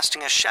still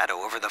casting a shadow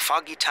over the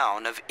foggy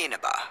town of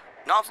Inaba.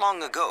 Not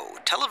long ago,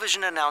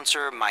 television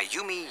announcer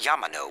Mayumi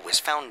Yamano was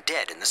found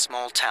dead in the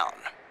small town.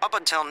 Up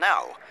until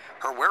now,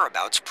 her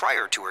whereabouts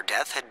prior to her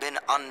death had been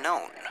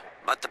unknown.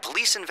 But the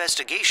police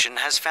investigation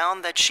has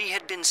found that she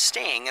had been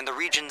staying in the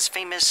region's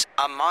famous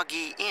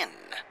Amagi Inn.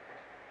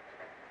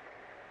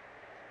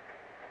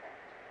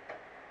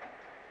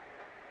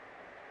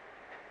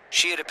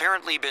 She had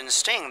apparently been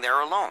staying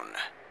there alone.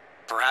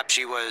 Perhaps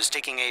she was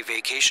taking a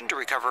vacation to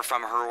recover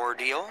from her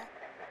ordeal?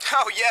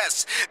 Oh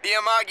yes, the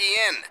Amagi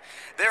Inn.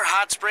 Their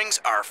hot springs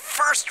are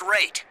first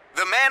rate.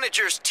 The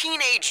manager's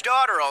teenage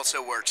daughter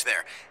also works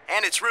there,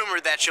 and it's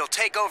rumored that she'll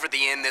take over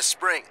the inn this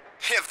spring.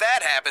 If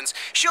that happens,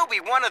 she'll be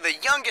one of the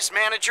youngest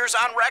managers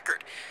on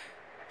record.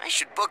 I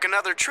should book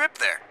another trip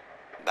there.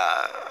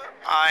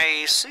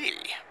 I see.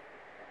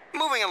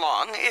 Moving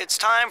along, it's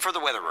time for the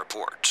weather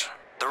report.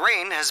 The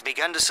rain has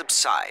begun to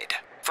subside.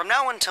 From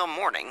now until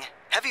morning,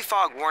 heavy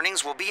fog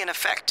warnings will be in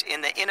effect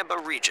in the Inaba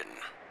region.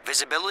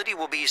 Visibility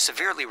will be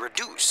severely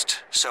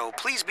reduced, so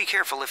please be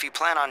careful if you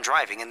plan on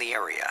driving in the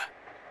area.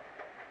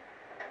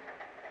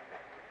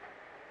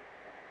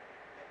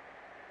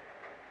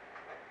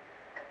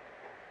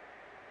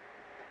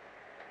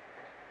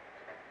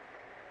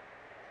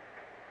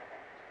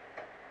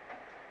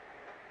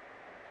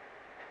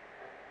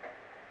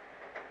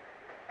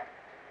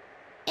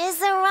 Is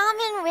the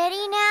ramen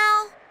ready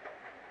now?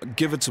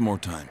 Give it some more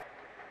time.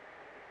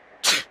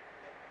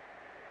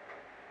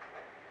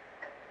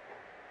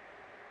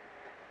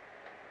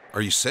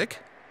 Are you sick?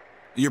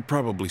 You're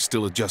probably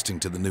still adjusting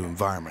to the new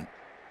environment.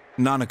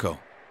 Nanako,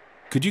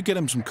 could you get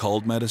him some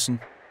cold medicine?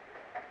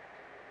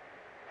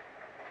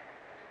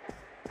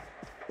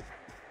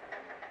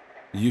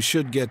 You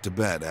should get to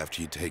bed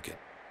after you take it.